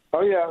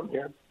 Oh, yeah, I'm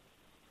here.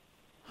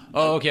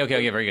 Oh, okay,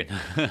 very good.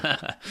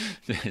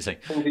 It's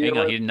like, hang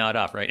on, he didn't nod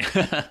off, right?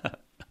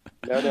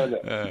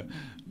 No.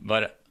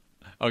 But,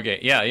 okay,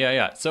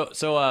 yeah. So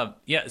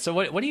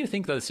what do you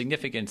think the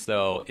significance,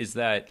 though, is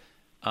that,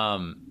 I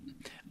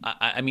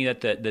mean,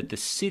 that the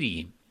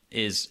city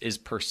is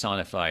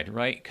personified,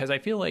 right? Because I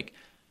feel like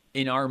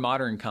in our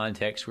modern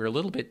context, we're a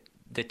little bit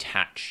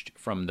detached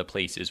from the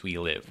places we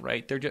live,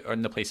 right? They're just, or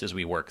in the places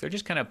we work. They're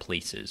just kind of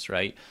places,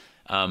 right?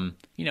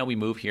 We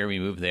move here, we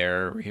move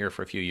there. We're here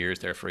for a few years,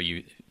 there for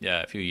a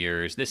few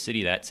years. This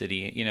city, that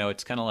city.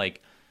 It's kind of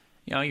like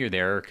you're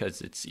there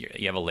because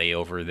you have a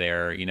layover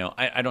there.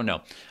 I don't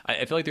know.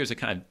 I feel like there's a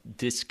kind of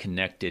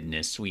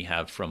disconnectedness we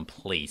have from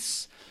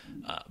place,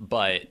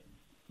 but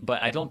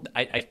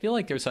I feel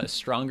like there's a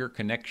stronger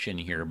connection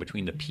here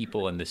between the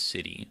people and the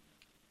city.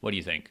 What do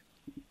you think?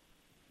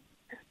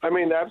 I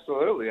mean,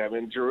 absolutely. I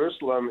mean,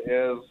 Jerusalem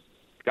is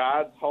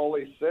God's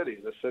holy city,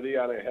 the city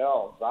on a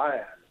hill,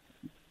 Zion.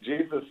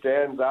 Jesus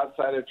stands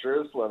outside of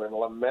Jerusalem and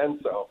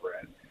laments over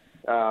it.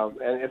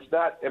 And it's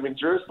not, I mean,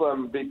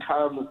 Jerusalem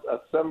becomes a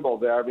symbol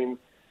there. I mean,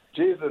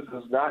 Jesus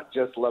is not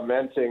just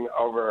lamenting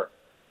over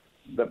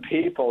the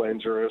people in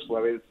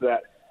Jerusalem. It's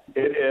that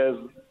it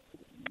is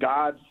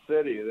God's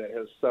city that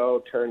has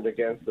so turned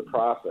against the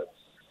prophets.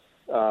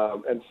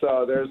 And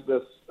so there's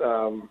this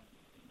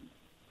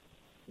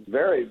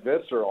very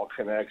visceral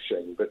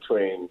connection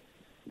between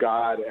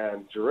God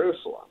and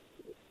Jerusalem.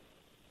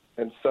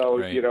 And so,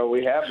 right.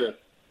 We have this.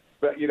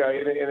 But, in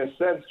a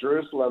sense,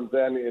 Jerusalem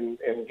then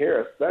in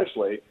here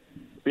especially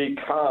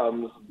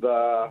becomes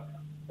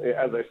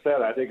as I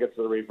said, I think it's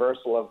the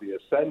reversal of the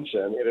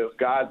ascension. It is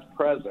God's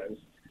presence,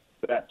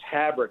 that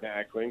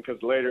tabernacling,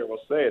 because later it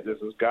will say this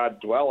is God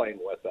dwelling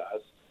with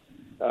us.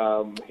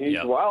 He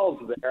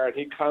dwells there, and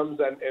he comes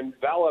and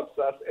envelops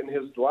us in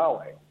his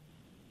dwelling.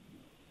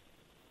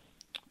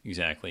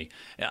 Exactly.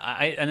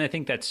 I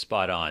think that's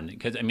spot on,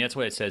 because that's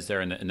what it says there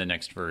in the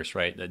next verse,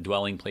 right? The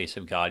dwelling place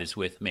of God is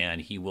with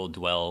man; he will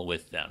dwell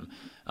with them.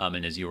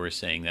 And as you were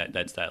saying,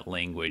 that's that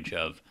language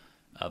of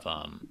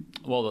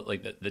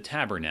like the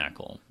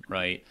tabernacle,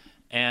 right?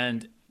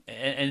 And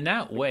in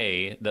that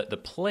way, the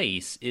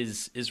place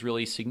is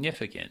really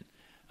significant,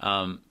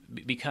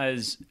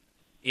 because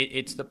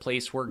it's the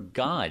place where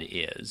God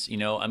is.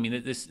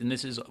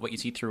 This is what you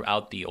see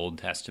throughout the Old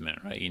Testament,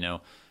 right?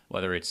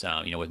 Whether it's,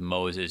 with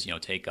Moses,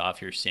 take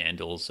off your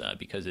sandals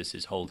because this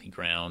is holy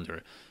ground,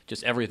 or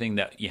just everything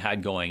that you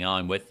had going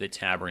on with the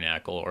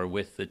tabernacle or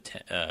with the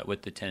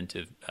tent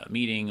of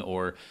meeting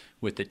or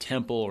with the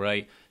temple,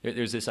 right?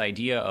 There's this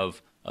idea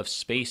of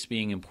space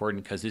being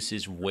important because this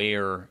is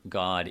where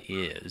God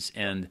is.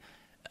 And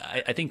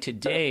I think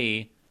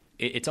today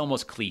it's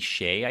almost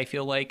cliche, I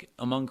feel like,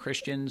 among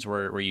Christians,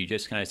 where you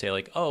just kind of say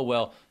like, oh,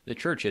 well, the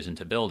church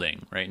isn't a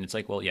building, right? And it's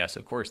like, well, yes,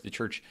 of course, the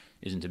church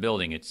isn't a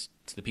building. It's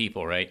the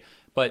people, right?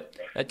 But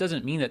that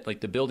doesn't mean that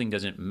like the building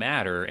doesn't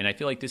matter. And I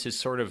feel like this is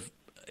sort of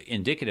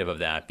indicative of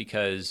that,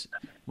 because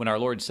when our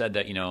Lord said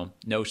that,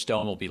 no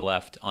stone will be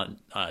left on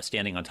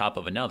standing on top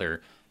of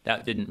another,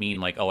 that didn't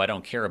mean like, oh, I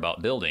don't care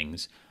about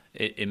buildings.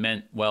 It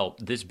meant, well,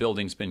 this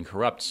building's been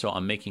corrupt, so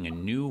I'm making a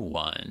new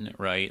one,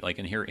 right? Like,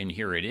 and here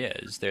it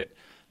is.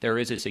 There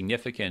is a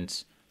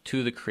significance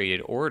to the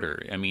created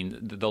order. I mean,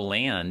 the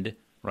land,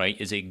 right,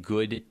 is a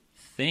good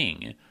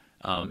thing.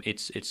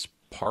 It's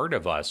part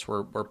of us.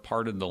 We're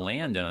part of the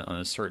land on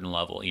a certain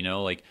level,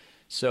 like,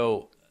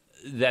 so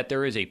that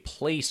there is a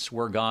place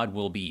where God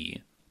will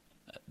be,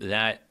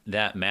 that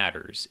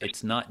matters.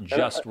 It's not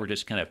just we're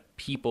just kind of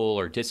people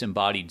or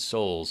disembodied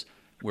souls.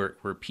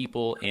 We're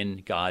people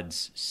in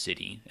God's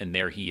city, and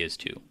there he is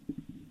too.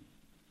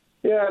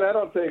 Yeah, and I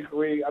don't think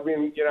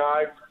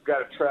I've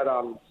got to tread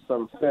on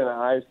some thin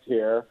ice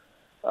here,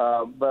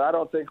 but I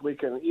don't think we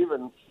can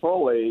even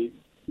fully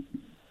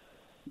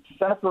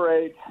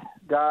separate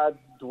God's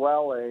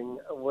dwelling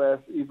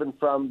even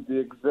from the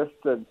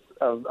existence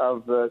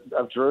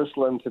of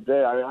Jerusalem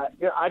today. I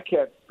mean, I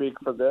can't speak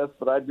for this,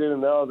 but I do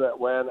know that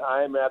when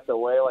I'm at the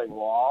Wailing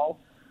Wall,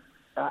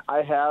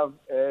 I have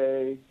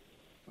a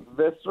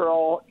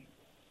visceral,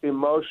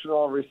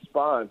 emotional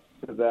response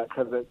to that,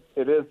 because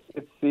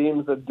it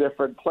seems a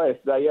different place.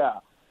 Now, yeah,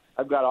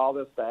 I've got all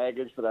this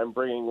baggage that I'm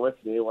bringing with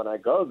me when I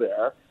go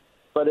there,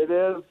 but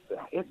there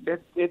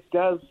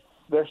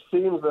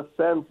seems a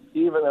sense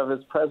even of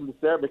his presence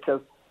there,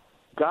 because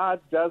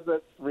God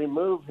doesn't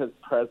remove his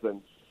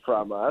presence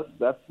from us.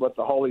 That's what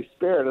the Holy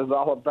Spirit is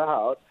all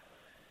about.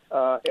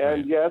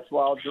 And yes,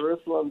 while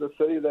Jerusalem, the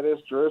city that is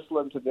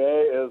Jerusalem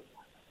today,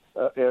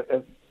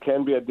 it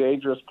can be a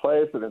dangerous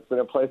place, and it's been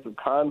a place of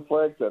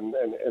conflict and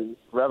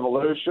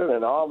revolution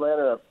and all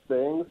manner of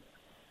things,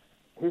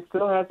 he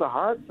still has a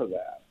heart for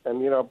that.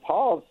 And,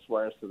 Paul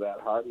swears to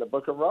that heart in the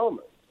book of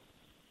Romans.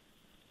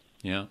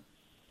 Yeah.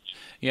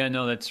 Yeah,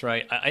 no, that's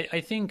right.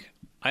 I think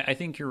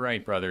you're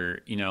right,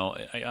 brother.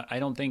 I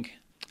don't think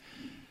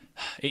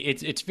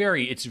it's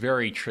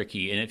very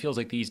tricky, and it feels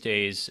like these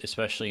days,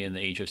 especially in the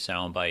age of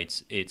sound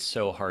bites, it's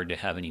so hard to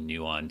have any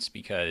nuance,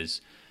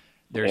 because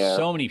there's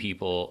so many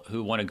people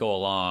who want to go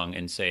along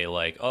and say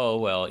like, oh,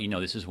 well,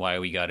 this is why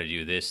we got to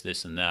do this,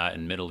 and that,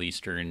 and Middle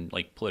Eastern,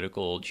 like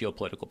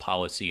geopolitical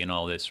policy and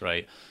all this,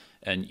 right?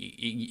 And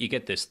you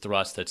get this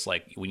thrust that's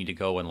like, we need to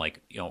go and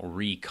like,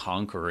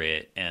 reconquer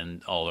it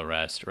and all the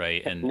rest,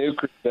 right? And New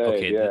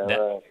crusade,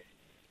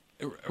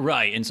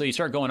 right. And so you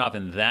start going off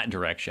in that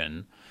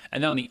direction.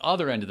 And then on the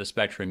other end of the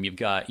spectrum, you've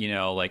got,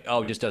 like,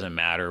 oh, it just doesn't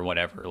matter,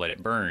 whatever, let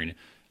it burn.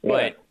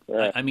 But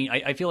I mean,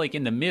 I feel like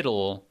in the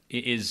middle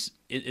is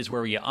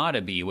where you ought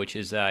to be, which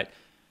is that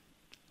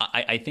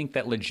I think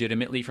that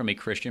legitimately from a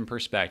Christian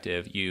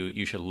perspective,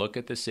 you should look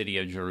at the city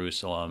of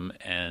Jerusalem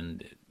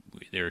and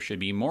there should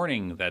be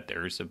mourning that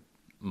there's a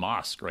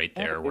mosque right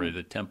there where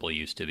the temple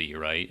used to be,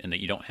 right? And that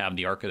you don't have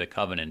the Ark of the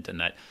Covenant,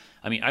 and that,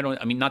 I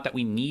mean, not that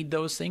we need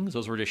those things.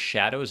 Those were just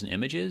shadows and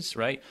images,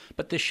 right?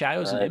 But the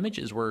shadows and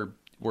images were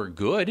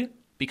good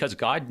because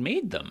God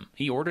made them.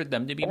 He ordered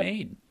them to be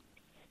made.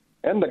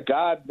 And the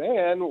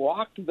God-man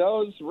walked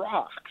those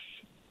rocks.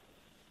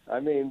 I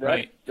mean,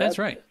 that's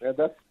right.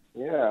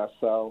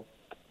 So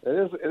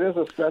it is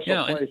a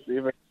special place,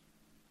 even.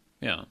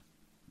 Yeah.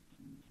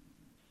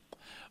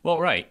 Well,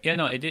 right. Yeah,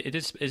 no, it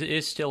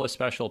is still a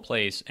special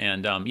place.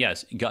 And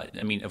yes, God,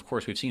 I mean, of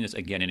course, we've seen this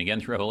again and again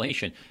through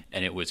Revelation,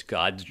 and it was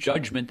God's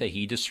judgment that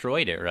he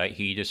destroyed it, right?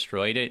 He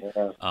destroyed it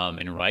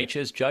in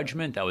righteous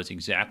judgment. That was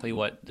exactly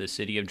what the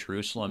city of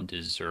Jerusalem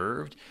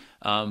deserved.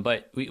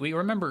 But we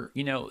remember,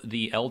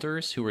 the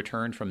elders who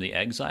returned from the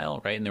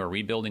exile, right? And they were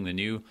rebuilding the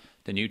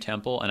new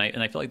temple. And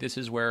I feel like this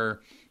is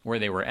where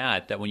they were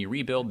at, that when you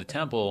rebuild the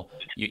temple,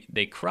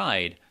 they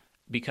cried,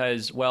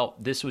 because, well,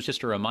 this was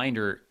just a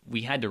reminder.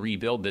 We had to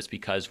rebuild this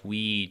because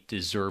we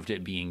deserved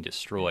it being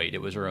destroyed.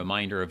 It was a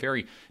reminder, a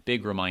very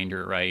big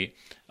reminder, right,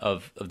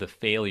 of the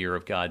failure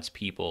of God's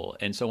people.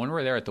 And so when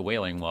we're there at the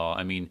Wailing Wall,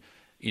 I mean,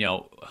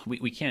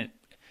 we can't,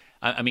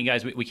 I mean,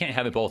 guys, we can't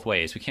have it both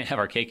ways. We can't have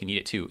our cake and eat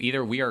it too.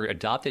 Either we are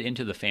adopted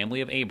into the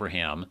family of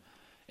Abraham,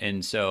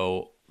 and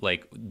so,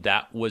 like,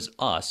 that was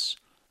us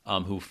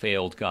who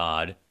failed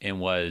God and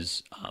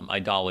was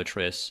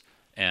idolatrous,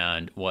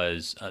 and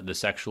was the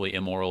sexually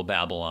immoral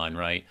Babylon,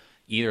 right?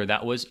 Either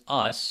that was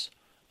us,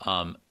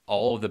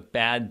 all of the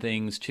bad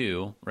things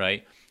too,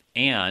 right?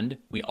 And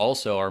we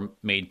also are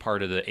made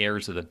part of the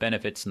heirs of the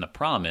benefits and the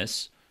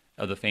promise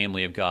of the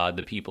family of God,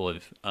 the people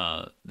of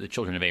the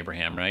children of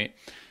Abraham, right?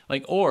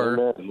 Like,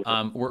 or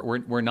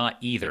we're not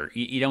either.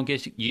 You don't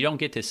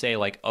get to say,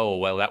 like, oh,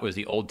 well, that was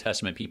the Old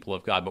Testament people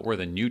of God, but we're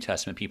the New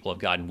Testament people of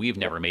God, and we've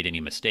never made any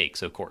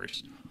mistakes, of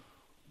course.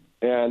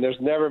 Yeah, and there's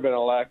never been a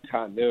lack of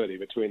continuity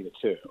between the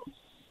two.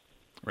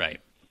 Right.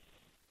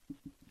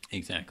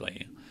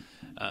 Exactly.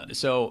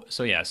 So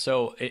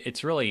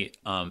it's really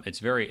it's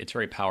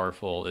very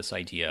powerful, this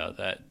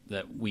idea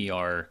that we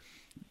are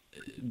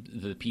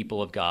the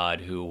people of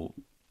God who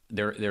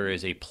there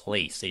is a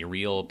place, a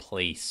real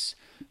place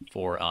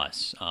for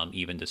us,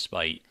 even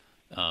despite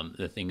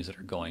the things that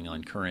are going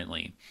on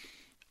currently.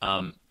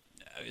 So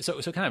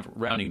kind of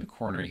rounding the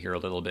corner here a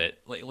little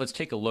bit, let's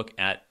take a look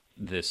at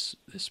this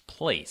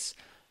place.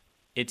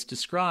 It's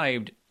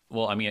described,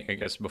 well, I mean, I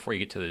guess before you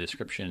get to the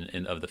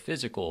description of the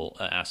physical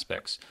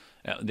aspects,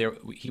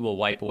 he will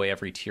wipe away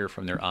every tear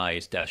from their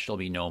eyes. Death shall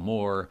be no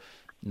more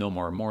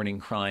mourning,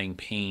 crying,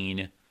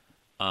 pain.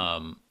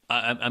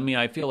 I mean,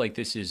 I feel like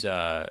this is,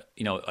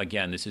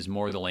 again, this is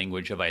more the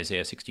language of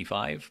Isaiah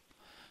 65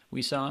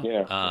 we saw.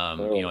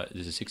 Yeah.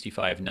 This is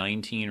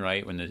 65:19,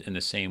 right? In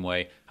the same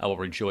way, I will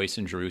rejoice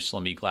in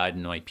Jerusalem, be glad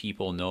in my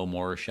people. No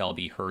more shall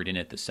be heard in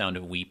it the sound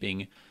of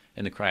weeping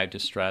and the cry of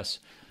distress.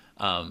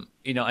 And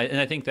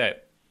I think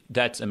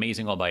that's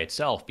amazing all by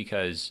itself,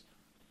 because,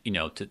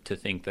 to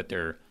think that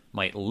there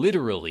might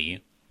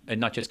literally,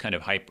 and not just kind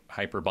of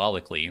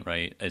hyperbolically,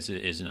 right, as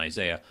it is in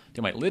Isaiah,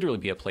 there might literally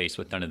be a place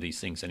with none of these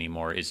things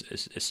anymore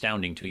is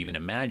astounding to even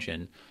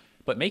imagine.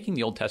 But making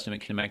the Old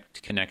Testament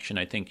connection,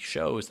 I think,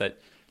 shows that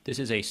this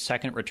is a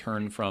second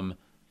return from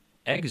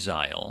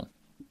exile,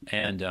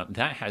 and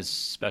that has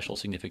special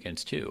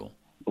significance too.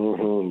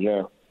 Mm-hmm,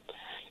 yeah.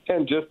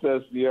 And just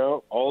as,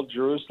 Old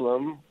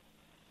Jerusalem,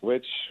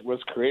 which was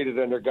created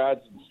under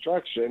God's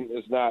instruction,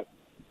 is not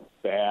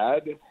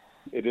bad.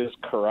 It is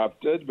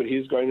corrupted, but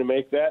he's going to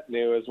make that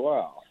new as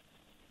well.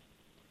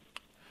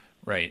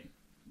 Right.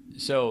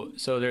 So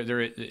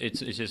there it's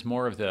just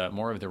more of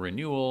the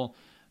renewal.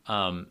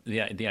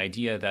 The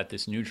idea that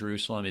this New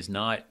Jerusalem is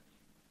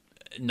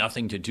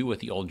nothing to do with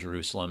the Old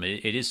Jerusalem.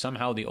 It is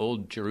somehow the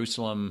Old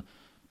Jerusalem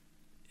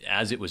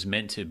as it was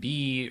meant to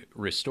be,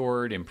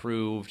 restored,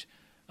 improved.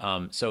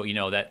 So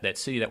that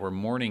city that we're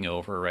mourning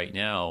over right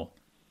now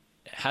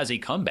has a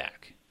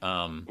comeback.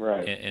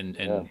 Right.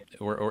 And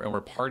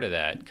we're part of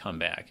that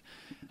comeback.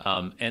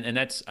 And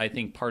that's, I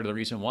think, part of the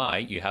reason why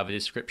you have a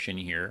description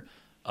here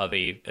of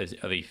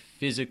a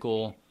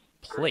physical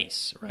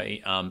place,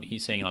 right?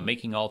 He's saying, I'm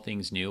making all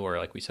things new, or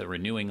like we said,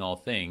 renewing all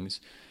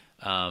things.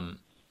 I'm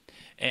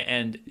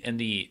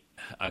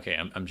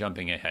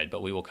jumping ahead,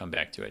 but we will come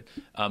back to it.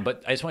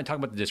 But I just want to talk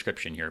about the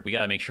description here. We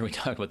got to make sure we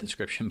talk about the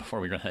description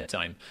before we run out of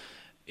time.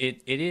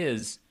 It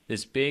is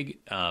this big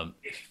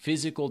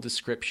physical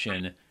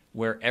description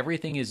where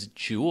everything is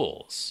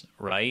jewels,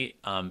 right?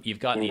 You've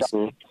got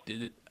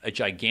a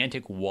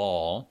gigantic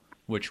wall,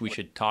 which we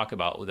should talk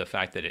about with the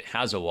fact that it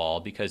has a wall,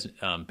 because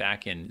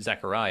back in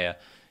Zechariah,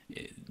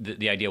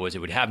 the idea was it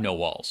would have no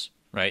walls,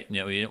 right? We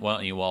didn't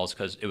want any walls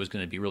because it was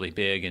going to be really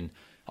big and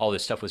all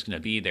this stuff was going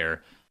to be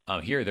there.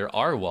 Here, there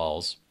are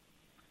walls,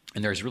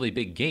 and there's really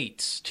big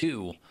gates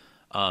too.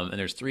 And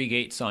there's 3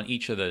 gates on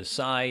each of the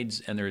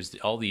sides, and there's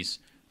all these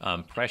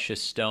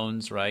precious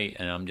stones, right?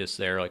 And I'm just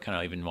there, like, kind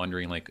of even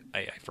wondering, like,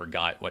 I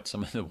forgot what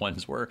some of the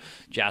ones were: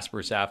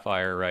 jasper,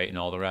 sapphire, right, and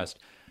all the rest.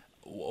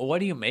 What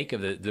do you make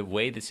of the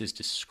way this is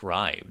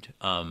described?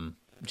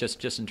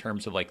 just in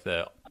terms of like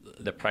the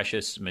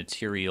precious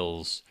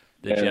materials,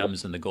 the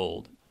gems and the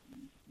gold?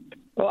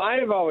 Well, I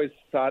have always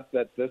thought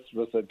that this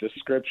was a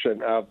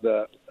description of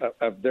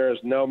there is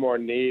no more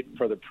need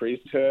for the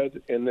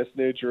priesthood in this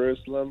New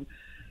Jerusalem.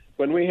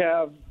 When we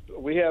have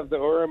the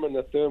Urim and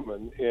the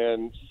Thummim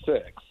in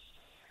 6,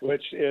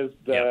 which is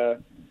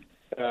the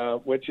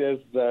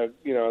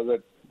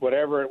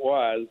whatever it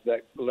was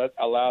that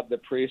allowed the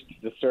priest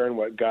to discern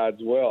what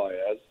God's will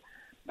is,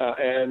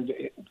 and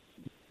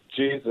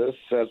Jesus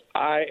says,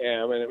 I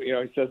am, and he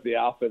says the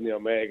Alpha and the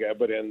Omega,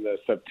 but in the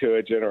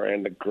Septuagint or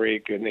in the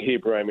Greek and the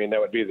Hebrew, that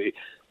would be the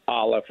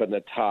Aleph and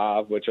the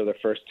Tav, which are the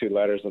first two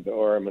letters of the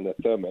Urim and the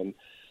Thummim.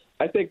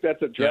 I think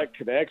that's a direct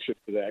connection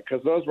to that,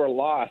 because those were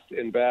lost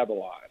in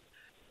Babylon.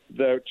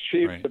 The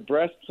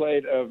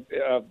breastplate of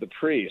the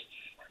priests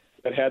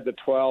that had the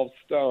 12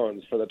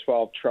 stones for the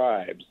 12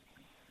 tribes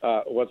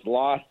was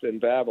lost in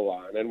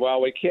Babylon. And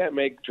while we can't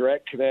make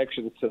direct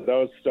connections to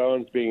those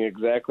stones being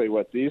exactly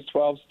what these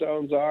 12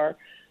 stones are,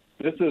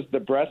 this is the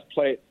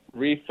breastplate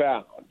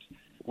refound.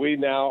 We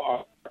now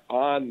are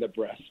on the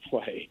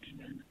breastplate.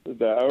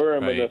 The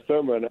Urim and the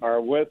Thummim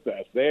are with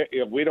us.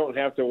 We don't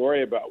have to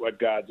worry about what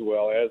God's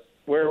will is.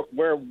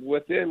 We're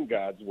within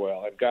God's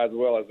will, and God's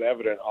will is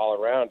evident all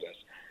around us.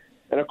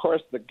 And of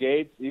course, the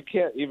gates, I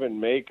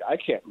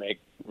can't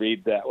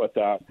read that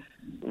without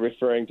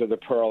referring to the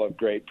pearl of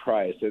great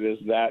price. It is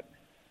that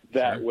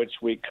which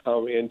we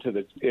come into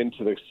the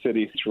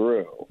city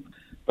through.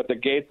 But the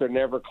gates are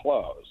never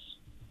closed.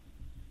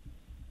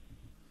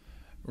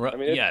 Right.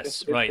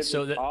 It's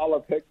all a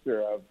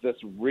picture of this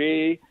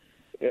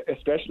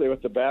especially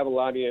with the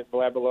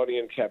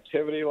Babylonian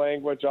captivity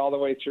language all the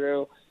way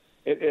through.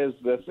 It is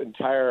this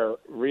entire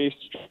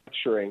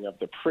restructuring of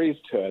the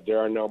priesthood. There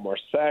are no more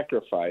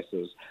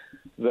sacrifices.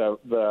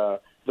 The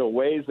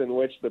ways in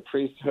which the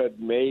priesthood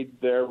made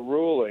their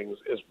rulings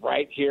is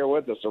right here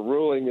with us. The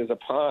ruling is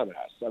upon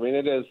us.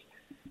 It is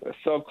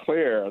so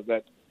clear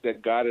that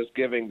God is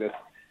giving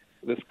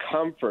this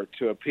comfort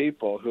to a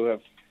people who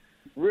have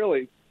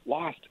really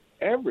lost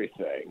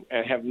everything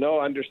and have no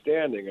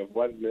understanding of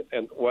what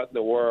in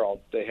the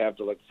world they have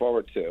to look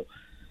forward to.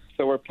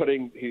 So we're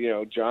putting,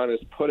 John is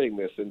putting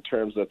this in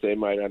terms that they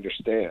might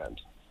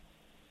understand.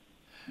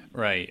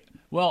 Right.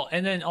 Well,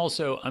 and then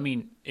also,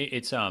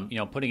 it's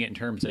putting it in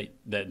terms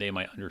that they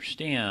might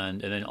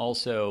understand, and then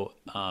also,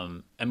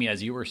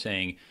 as you were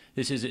saying,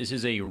 this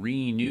is a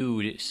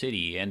renewed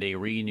city and a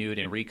renewed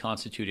and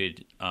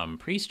reconstituted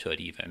priesthood,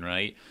 even,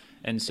 right?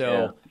 And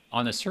so,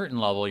 on a certain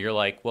level, you're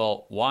like,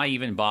 well, why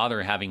even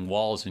bother having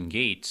walls and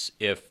gates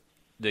if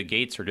the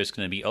gates are just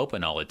going to be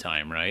open all the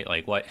time, right?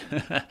 Like, what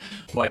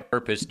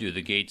purpose do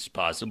the gates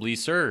possibly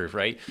serve,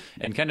 right?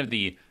 And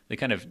the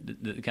kind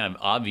of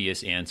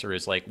obvious answer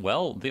is like,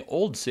 well, the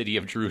old city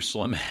of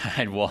Jerusalem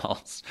had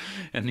walls,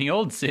 and the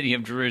old city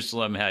of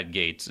Jerusalem had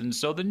gates, and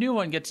so the new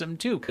one gets them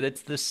too,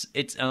 because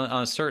it's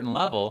on a certain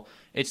level,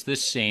 it's the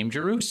same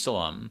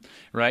Jerusalem,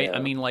 right?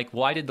 Yeah.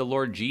 Why did the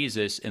Lord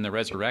Jesus in the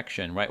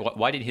resurrection, right?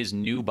 Why did his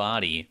new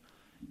body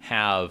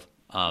have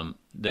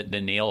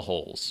the nail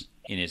holes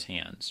in his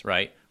hands,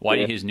 right? Why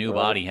did his new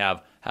body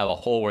have a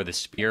hole where the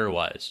spear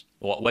was?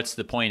 What's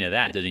the point of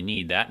that? Does he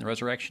need that in the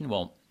resurrection?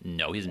 Well,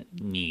 no, he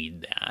doesn't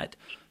need that.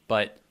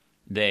 But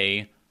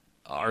they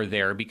are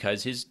there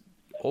because his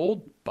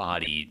old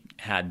body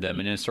had them,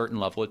 and in a certain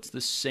level, it's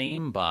the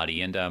same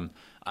body. And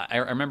I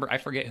remember, I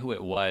forget who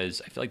it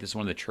was. I feel like this is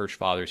one of the church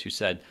fathers who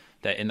said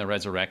that in the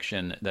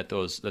resurrection, that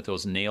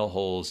those nail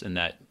holes in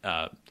that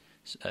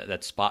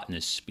spot in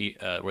his spear,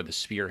 where the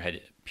spear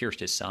had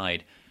pierced his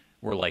side,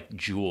 were like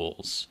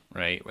jewels,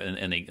 right?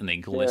 And they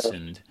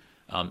glistened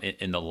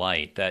in the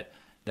light.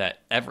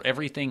 That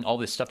everything, all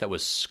this stuff that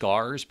was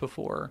scars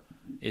before,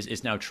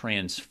 is now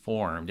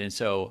transformed, and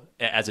so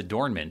as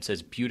adornments,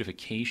 as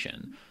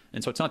beautification.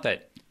 And so it's not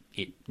that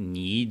it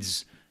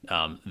needs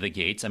the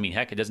gates.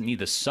 Heck, it doesn't need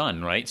the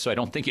sun, right? So I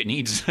don't think it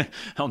needs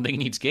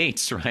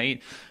gates, right?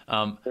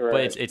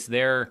 But it's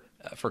there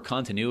for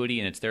continuity,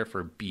 and it's there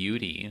for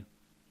beauty.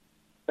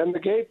 And the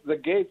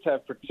gates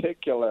have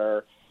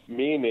particular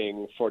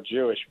meaning for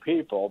Jewish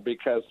people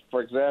because,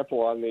 for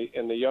example,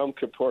 in the Yom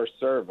Kippur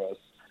service,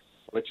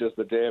 which is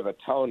the Day of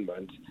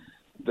Atonement,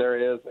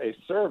 there is a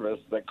service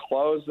that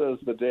closes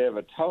the Day of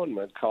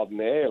Atonement called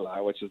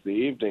Ne'ilah, which is the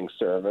evening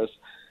service.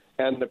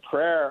 And the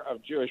prayer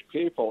of Jewish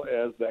people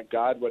is that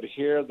God would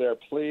hear their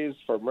pleas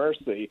for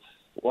mercy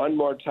one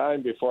more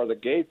time before the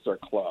gates are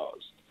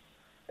closed.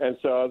 And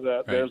so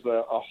there's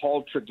a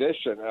whole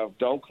tradition of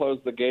don't close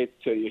the gates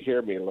till you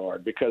hear me,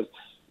 Lord, because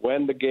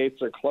when the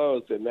gates are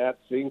closed in that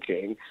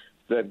thinking,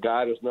 that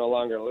God is no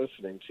longer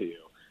listening to you.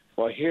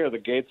 Well, here the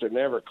gates are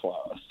never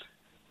closed.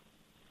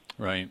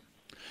 Right.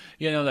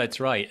 That's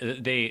right.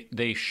 They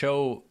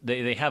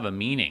have a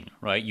meaning,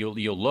 right?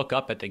 You'll look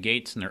up at the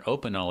gates and they're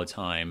open all the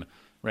time,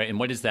 right? And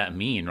what does that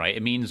mean, right?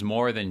 It means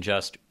more than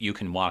just you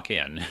can walk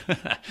in,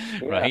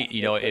 right?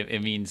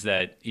 It means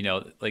that,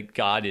 like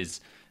God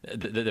is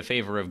the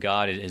favor of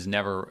God is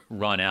never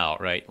run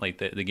out, right? Like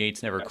the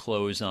gates never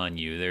close on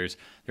you.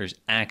 There's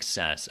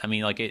access. I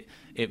mean, like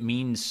it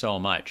means so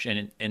much,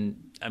 and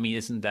I mean,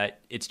 isn't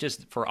that it's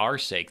just for our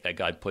sake that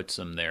God puts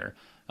them there,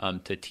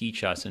 to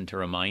teach us and to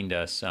remind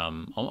us,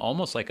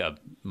 almost like a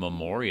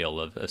memorial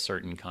of a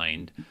certain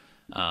kind.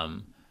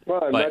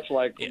 Well, much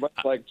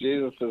like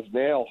Jesus'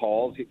 nail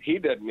holes, he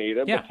didn't need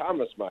them, but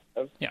Thomas might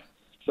have. Yeah.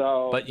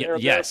 So, but they're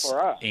yes, there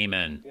for us.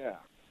 Amen. Yeah,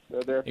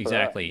 they're there for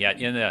exactly. us.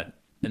 Yeah,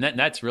 and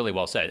that's really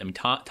well said. I mean,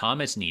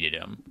 Thomas needed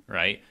him,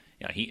 right?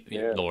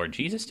 The Lord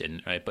Jesus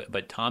didn't, right?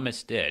 But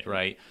Thomas did,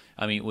 right?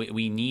 I mean,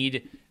 we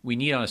need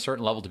on a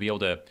certain level to be able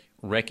to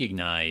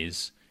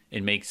recognize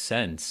and make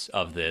sense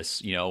of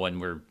this. You know, when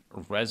we're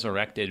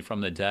resurrected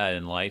from the dead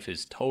and life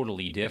is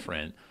totally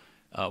different.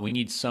 We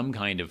need some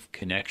kind of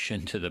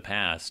connection to the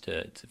past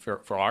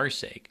for our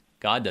sake.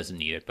 God doesn't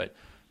need it,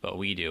 but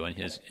we do, and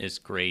His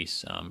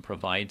grace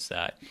provides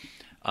that.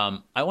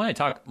 I want to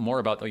talk more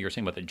about what you were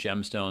saying about the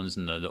gemstones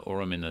and the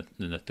Urim and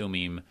the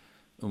Thummim,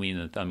 Urim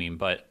and the Thummim.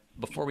 But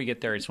before we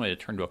get there, I just wanted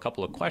to turn to a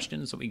couple of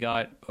questions that we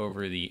got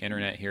over the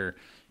internet here.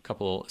 A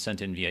couple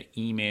sent in via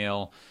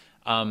email,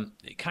 kind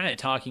of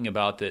talking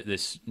about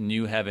this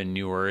new heaven,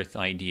 new earth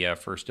idea.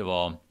 First of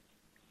all.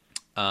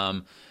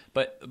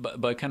 But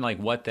kind of like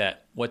what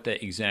that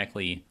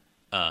exactly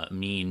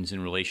means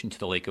in relation to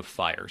the lake of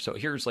fire. So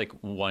here's like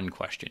one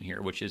question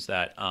here, which is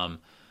that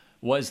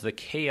was the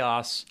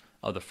chaos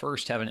of the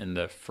first heaven and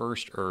the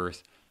first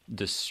earth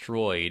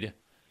destroyed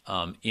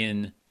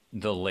in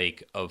the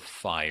lake of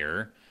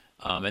fire?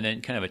 And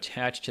then kind of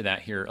attached to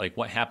that here, like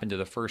what happened to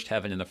the first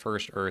heaven and the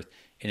first earth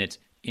in its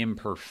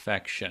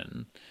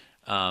imperfection?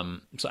 So I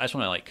just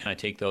want to like kind of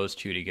take those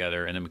two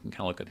together, and then we can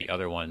kind of look at the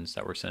other ones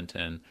that were sent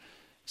in.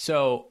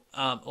 So,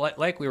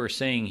 like we were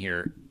saying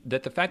here,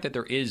 that the fact that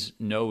there is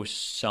no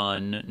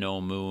sun, no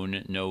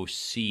moon, no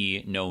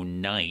sea, no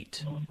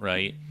night,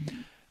 right?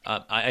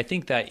 I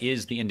think that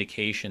is the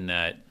indication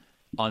that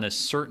on a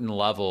certain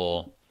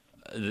level,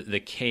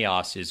 the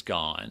chaos is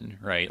gone,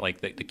 right?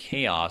 Like the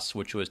chaos,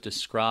 which was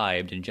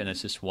described in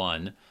Genesis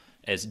 1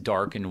 as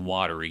dark and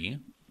watery,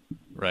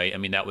 right? I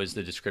mean, that was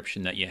the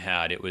description that you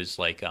had. It was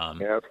like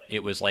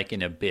it was like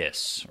an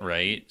abyss,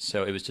 right?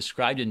 So it was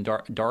described in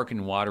dark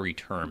and watery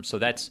terms. So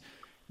that's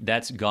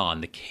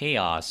gone. The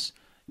chaos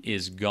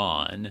is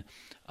gone,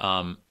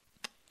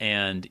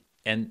 and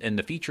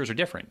the features are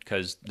different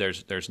because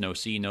there's no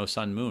sea, no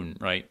sun, moon,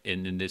 right?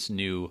 In this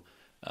new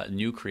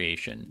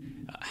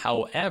creation.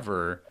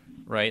 However,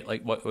 right,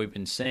 like what we've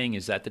been saying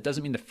is that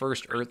doesn't mean the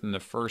first earth and the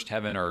first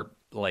heaven are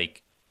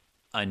like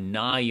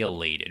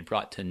annihilated,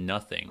 brought to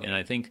nothing. And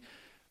I think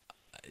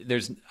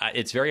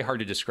it's very hard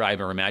to describe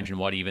or imagine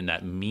what even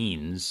that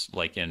means,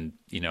 like in,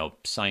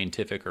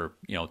 scientific or,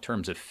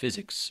 terms of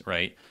physics,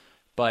 right?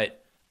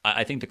 But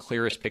I think the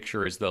clearest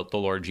picture is the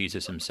Lord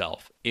Jesus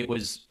himself. It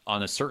was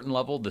on a certain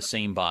level, the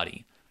same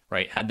body,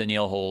 right? Had the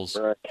nail holes,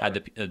 had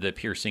the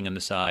piercing in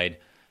the side.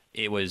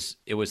 It was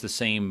the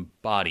same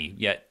body,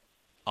 yet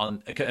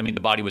the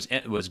body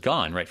was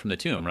gone, right, from the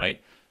tomb,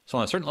 right? So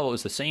on a certain level, it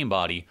was the same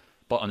body,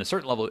 but on a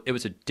certain level, it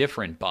was a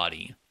different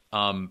body.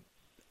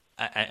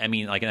 I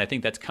mean, like, and I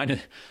think that's kind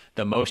of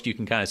the most you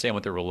can kind of say on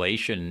what the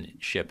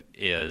relationship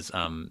is.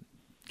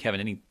 Kevin,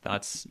 any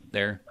thoughts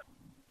there?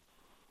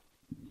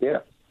 Yeah.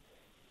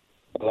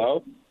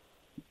 Hello?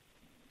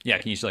 Yeah,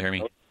 can you still hear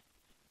me?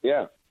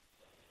 Yeah.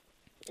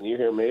 Can you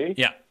hear me?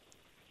 Yeah.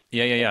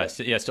 Yeah,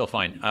 still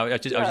fine. I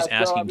was just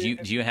asking,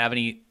 do you have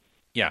any...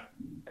 Yeah,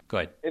 go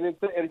ahead.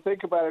 And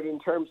think about it in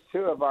terms,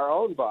 too, of our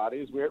own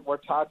bodies. We're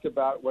talked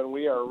about when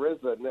we are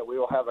risen that we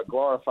will have a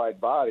glorified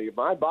body.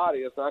 My body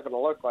is not going to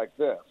look like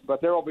this,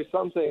 but there will be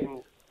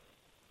something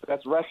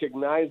that's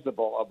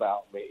recognizable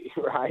about me,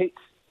 right?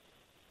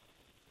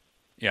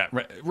 Yeah,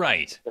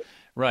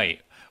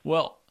 right.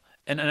 Well,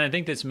 and I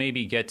think this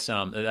maybe gets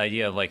the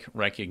idea of, like,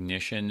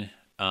 recognition,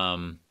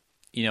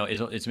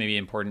 it's maybe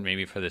important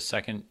maybe for the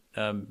second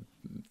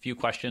few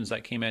questions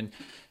that came in.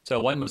 So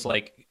one was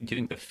like, do you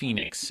think the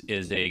phoenix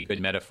is a good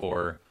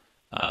metaphor,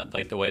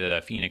 like the way that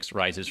a phoenix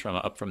rises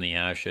up from the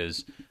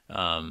ashes?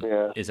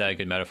 Is that a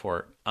good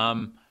metaphor?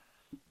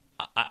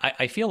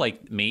 I feel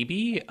like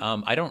maybe.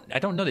 I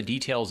don't know the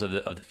details of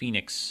the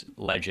phoenix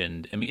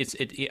legend. I mean,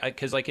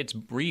 because like it's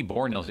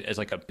reborn as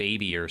like a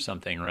baby or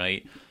something,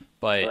 right?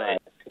 But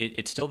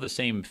it's still the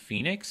same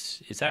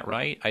phoenix. Is that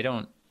right? I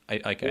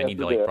need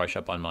to like brush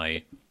up on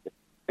my.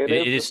 It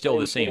is still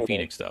the same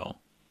phoenix, though.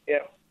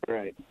 Yeah.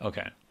 Right.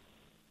 Okay.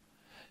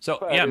 So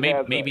but yeah,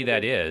 maybe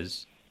that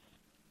is.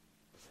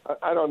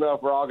 I don't know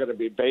if we're all going to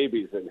be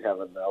babies in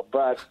heaven, though.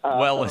 But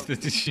well,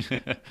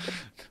 the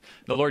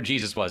Lord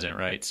Jesus wasn't,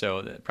 right?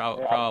 So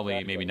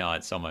probably maybe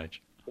not so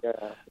much.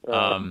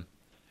 Yeah.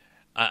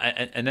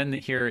 And then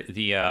here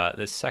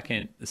the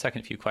second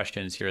few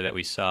questions here that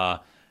we saw.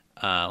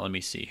 Let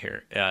me see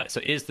here.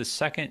 So is the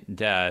second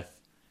death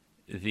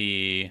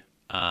the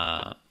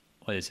what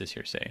does this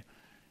here say?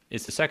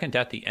 Is the second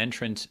death the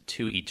entrance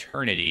to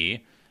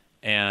eternity,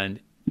 and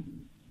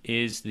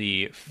is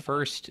the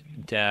first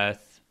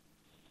death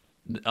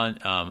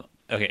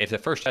okay, if the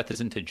first death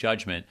is into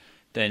judgment,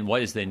 then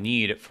what is the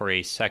need for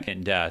a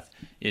second death?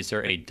 Is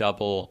there a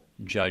double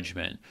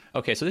judgment?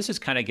 Okay, so this is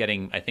kind of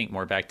getting, I think,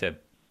 more back to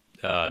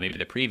maybe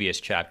the previous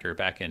chapter,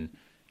 back in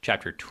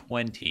chapter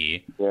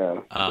 20.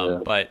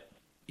 But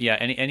yeah,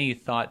 any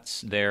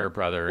thoughts there,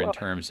 brother, in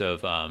terms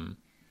of I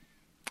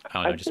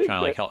don't know, just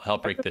trying to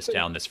help break this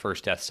down, this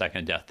first death,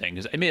 second death thing,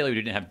 because admittedly we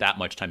didn't have that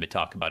much time to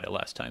talk about it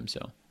last time.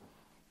 So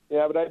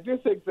yeah, but I do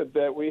think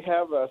that we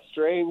have a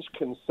strange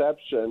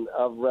conception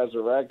of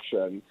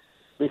resurrection,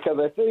 because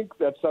I think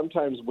that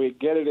sometimes we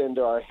get it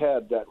into our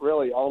head that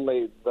really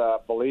only the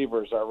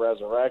believers are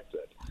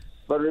resurrected.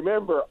 But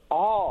remember,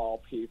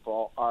 all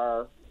people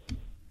have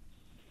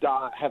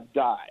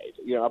died.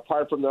 You know,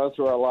 apart from those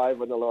who are alive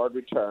when the Lord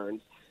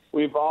returns,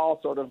 we've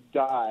all sort of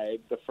died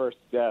the first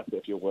death,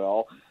 if you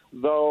will,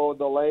 though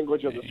the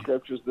language of the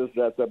Scriptures is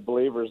that the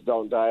believers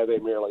don't die, they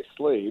merely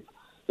sleep.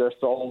 Their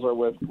souls are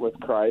with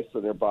Christ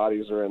and their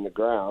bodies are in the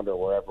ground or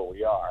wherever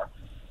we are.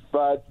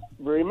 But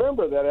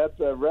remember that at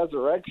the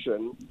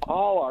resurrection,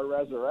 all are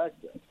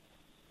resurrected.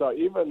 So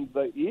even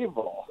the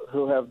evil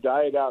who have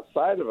died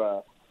outside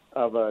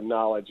of a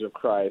knowledge of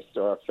Christ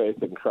or a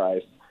faith in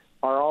Christ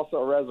are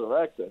also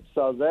resurrected.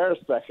 So their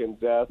second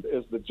death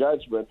is the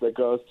judgment that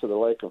goes to the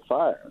lake of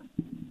fire.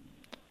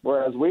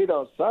 Whereas we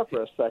don't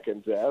suffer a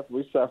second death,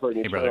 we suffer an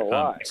eternal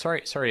life.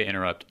 Sorry to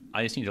interrupt.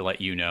 I just need to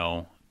let you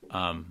know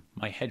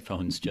my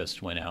headphones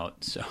just went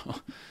out, so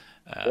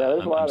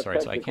I'm sorry.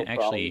 So I can't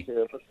actually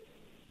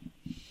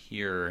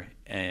hear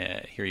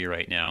you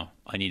right now.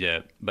 I need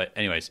to, but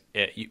anyways,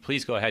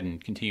 please go ahead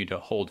and continue to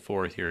hold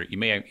forth here. You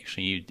may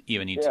actually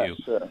even need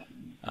to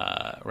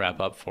wrap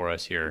up for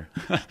us here,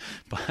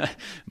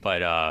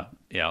 but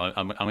yeah,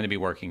 I'm going to be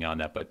working on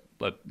that.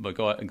 But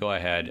go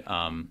ahead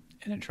and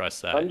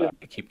address that.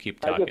 Keep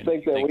talking. I just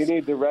think that we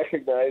need to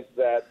recognize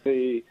that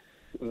the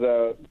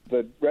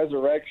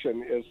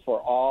resurrection is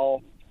for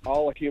all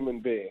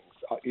human beings.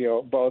 You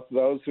know, both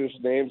those whose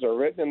names are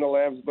written in the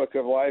Lamb's Book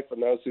of Life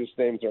and those whose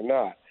names are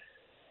not.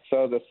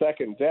 So the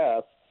second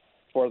death,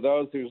 for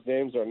those whose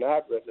names are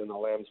not written in the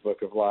Lamb's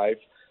Book of Life,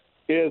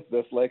 is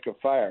this lake of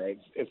fire.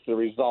 It's the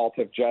result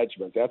of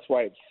judgment. That's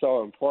why it's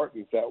so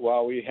important that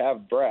while we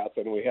have breath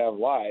and we have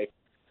life,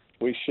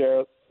 we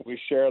share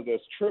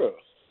this truth,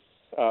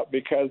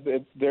 because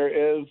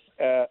there is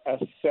a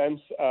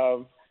sense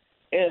of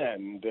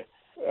end,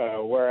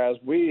 whereas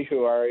we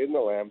who are in the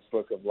Lamb's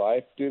Book of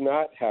Life do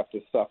not have to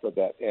suffer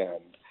that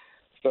end.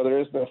 So there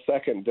is no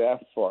second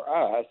death for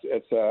us.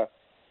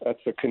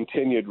 That's a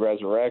continued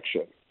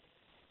resurrection.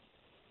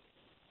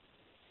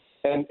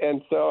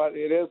 And so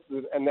it is,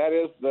 and that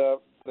is the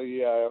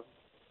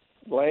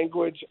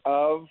language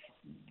of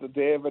the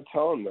Day of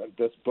Atonement,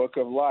 this Book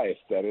of Life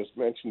that is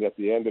mentioned at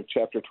the end of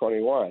chapter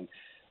 21.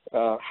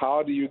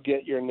 How do you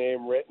get your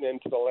name written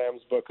into the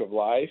Lamb's Book of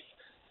Life?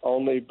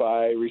 Only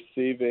by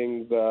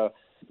receiving the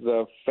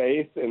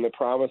faith in the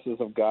promises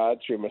of God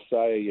through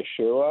Messiah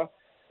Yeshua.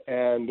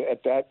 And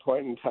at that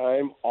point in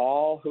time,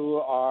 all who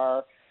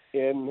are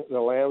in the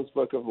Lamb's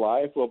Book of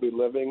Life will be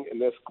living in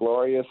this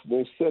glorious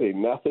new city.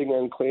 Nothing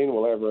unclean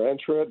will ever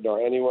enter it, nor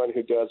anyone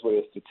who does what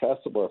is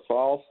detestable or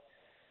false,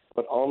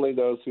 but only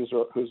those whose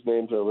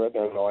names are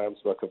written in the Lamb's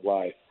Book of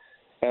Life.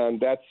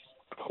 And that's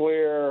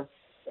clear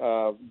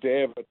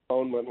Day of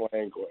Atonement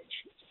language.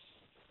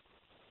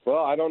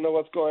 Well, I don't know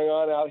what's going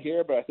on out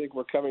here, but I think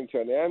we're coming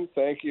to an end.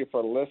 Thank you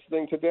for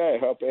listening today.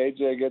 I hope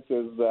AJ gets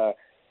his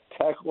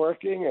tech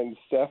working, and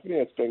Stephanie,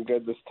 it's been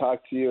good to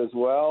talk to you as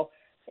well.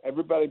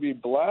 Everybody be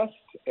blessed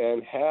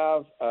and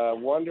have a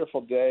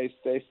wonderful day.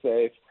 Stay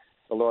safe.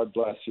 The Lord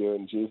bless you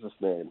in Jesus'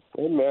 name.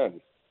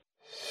 Amen.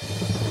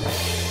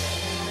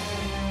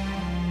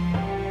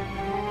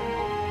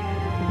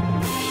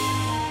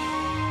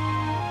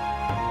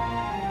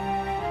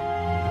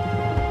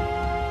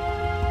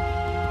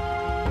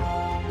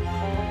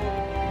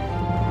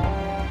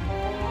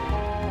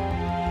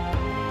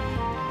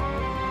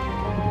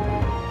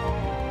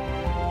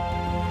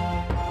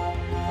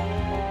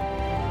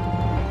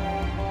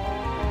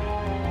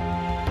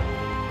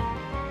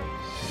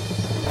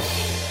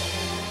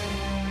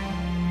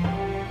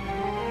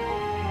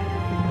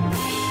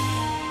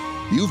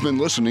 You've been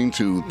listening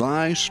to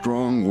Thy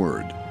Strong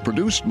Word,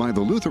 produced by the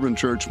Lutheran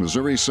Church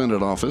Missouri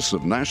Synod Office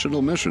of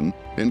National Mission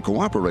in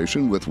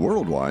cooperation with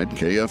Worldwide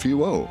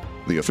KFUO,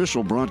 the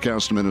official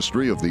broadcast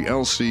ministry of the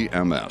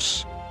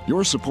LCMS.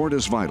 Your support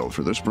is vital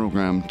for this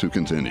program to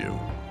continue.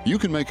 You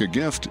can make a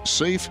gift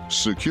safe,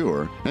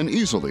 secure, and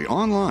easily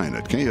online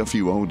at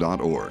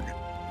kfuo.org.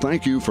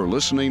 Thank you for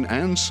listening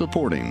and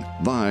supporting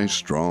Thy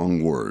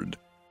Strong Word.